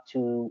you up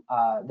to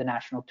the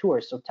national tour?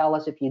 So tell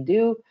us if you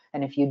do,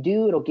 and if you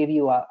do, it'll give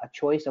you a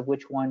choice of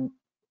which one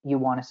you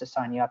want us to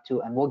sign you up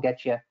to, and we'll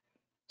get you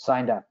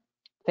signed up.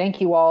 Thank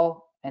you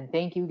all, and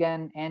thank you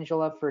again,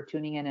 Angela, for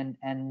tuning in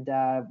and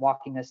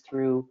walking us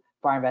through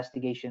Fire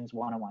Investigations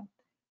 101.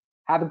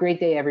 Have a great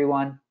day,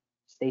 everyone.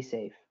 Stay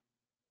safe.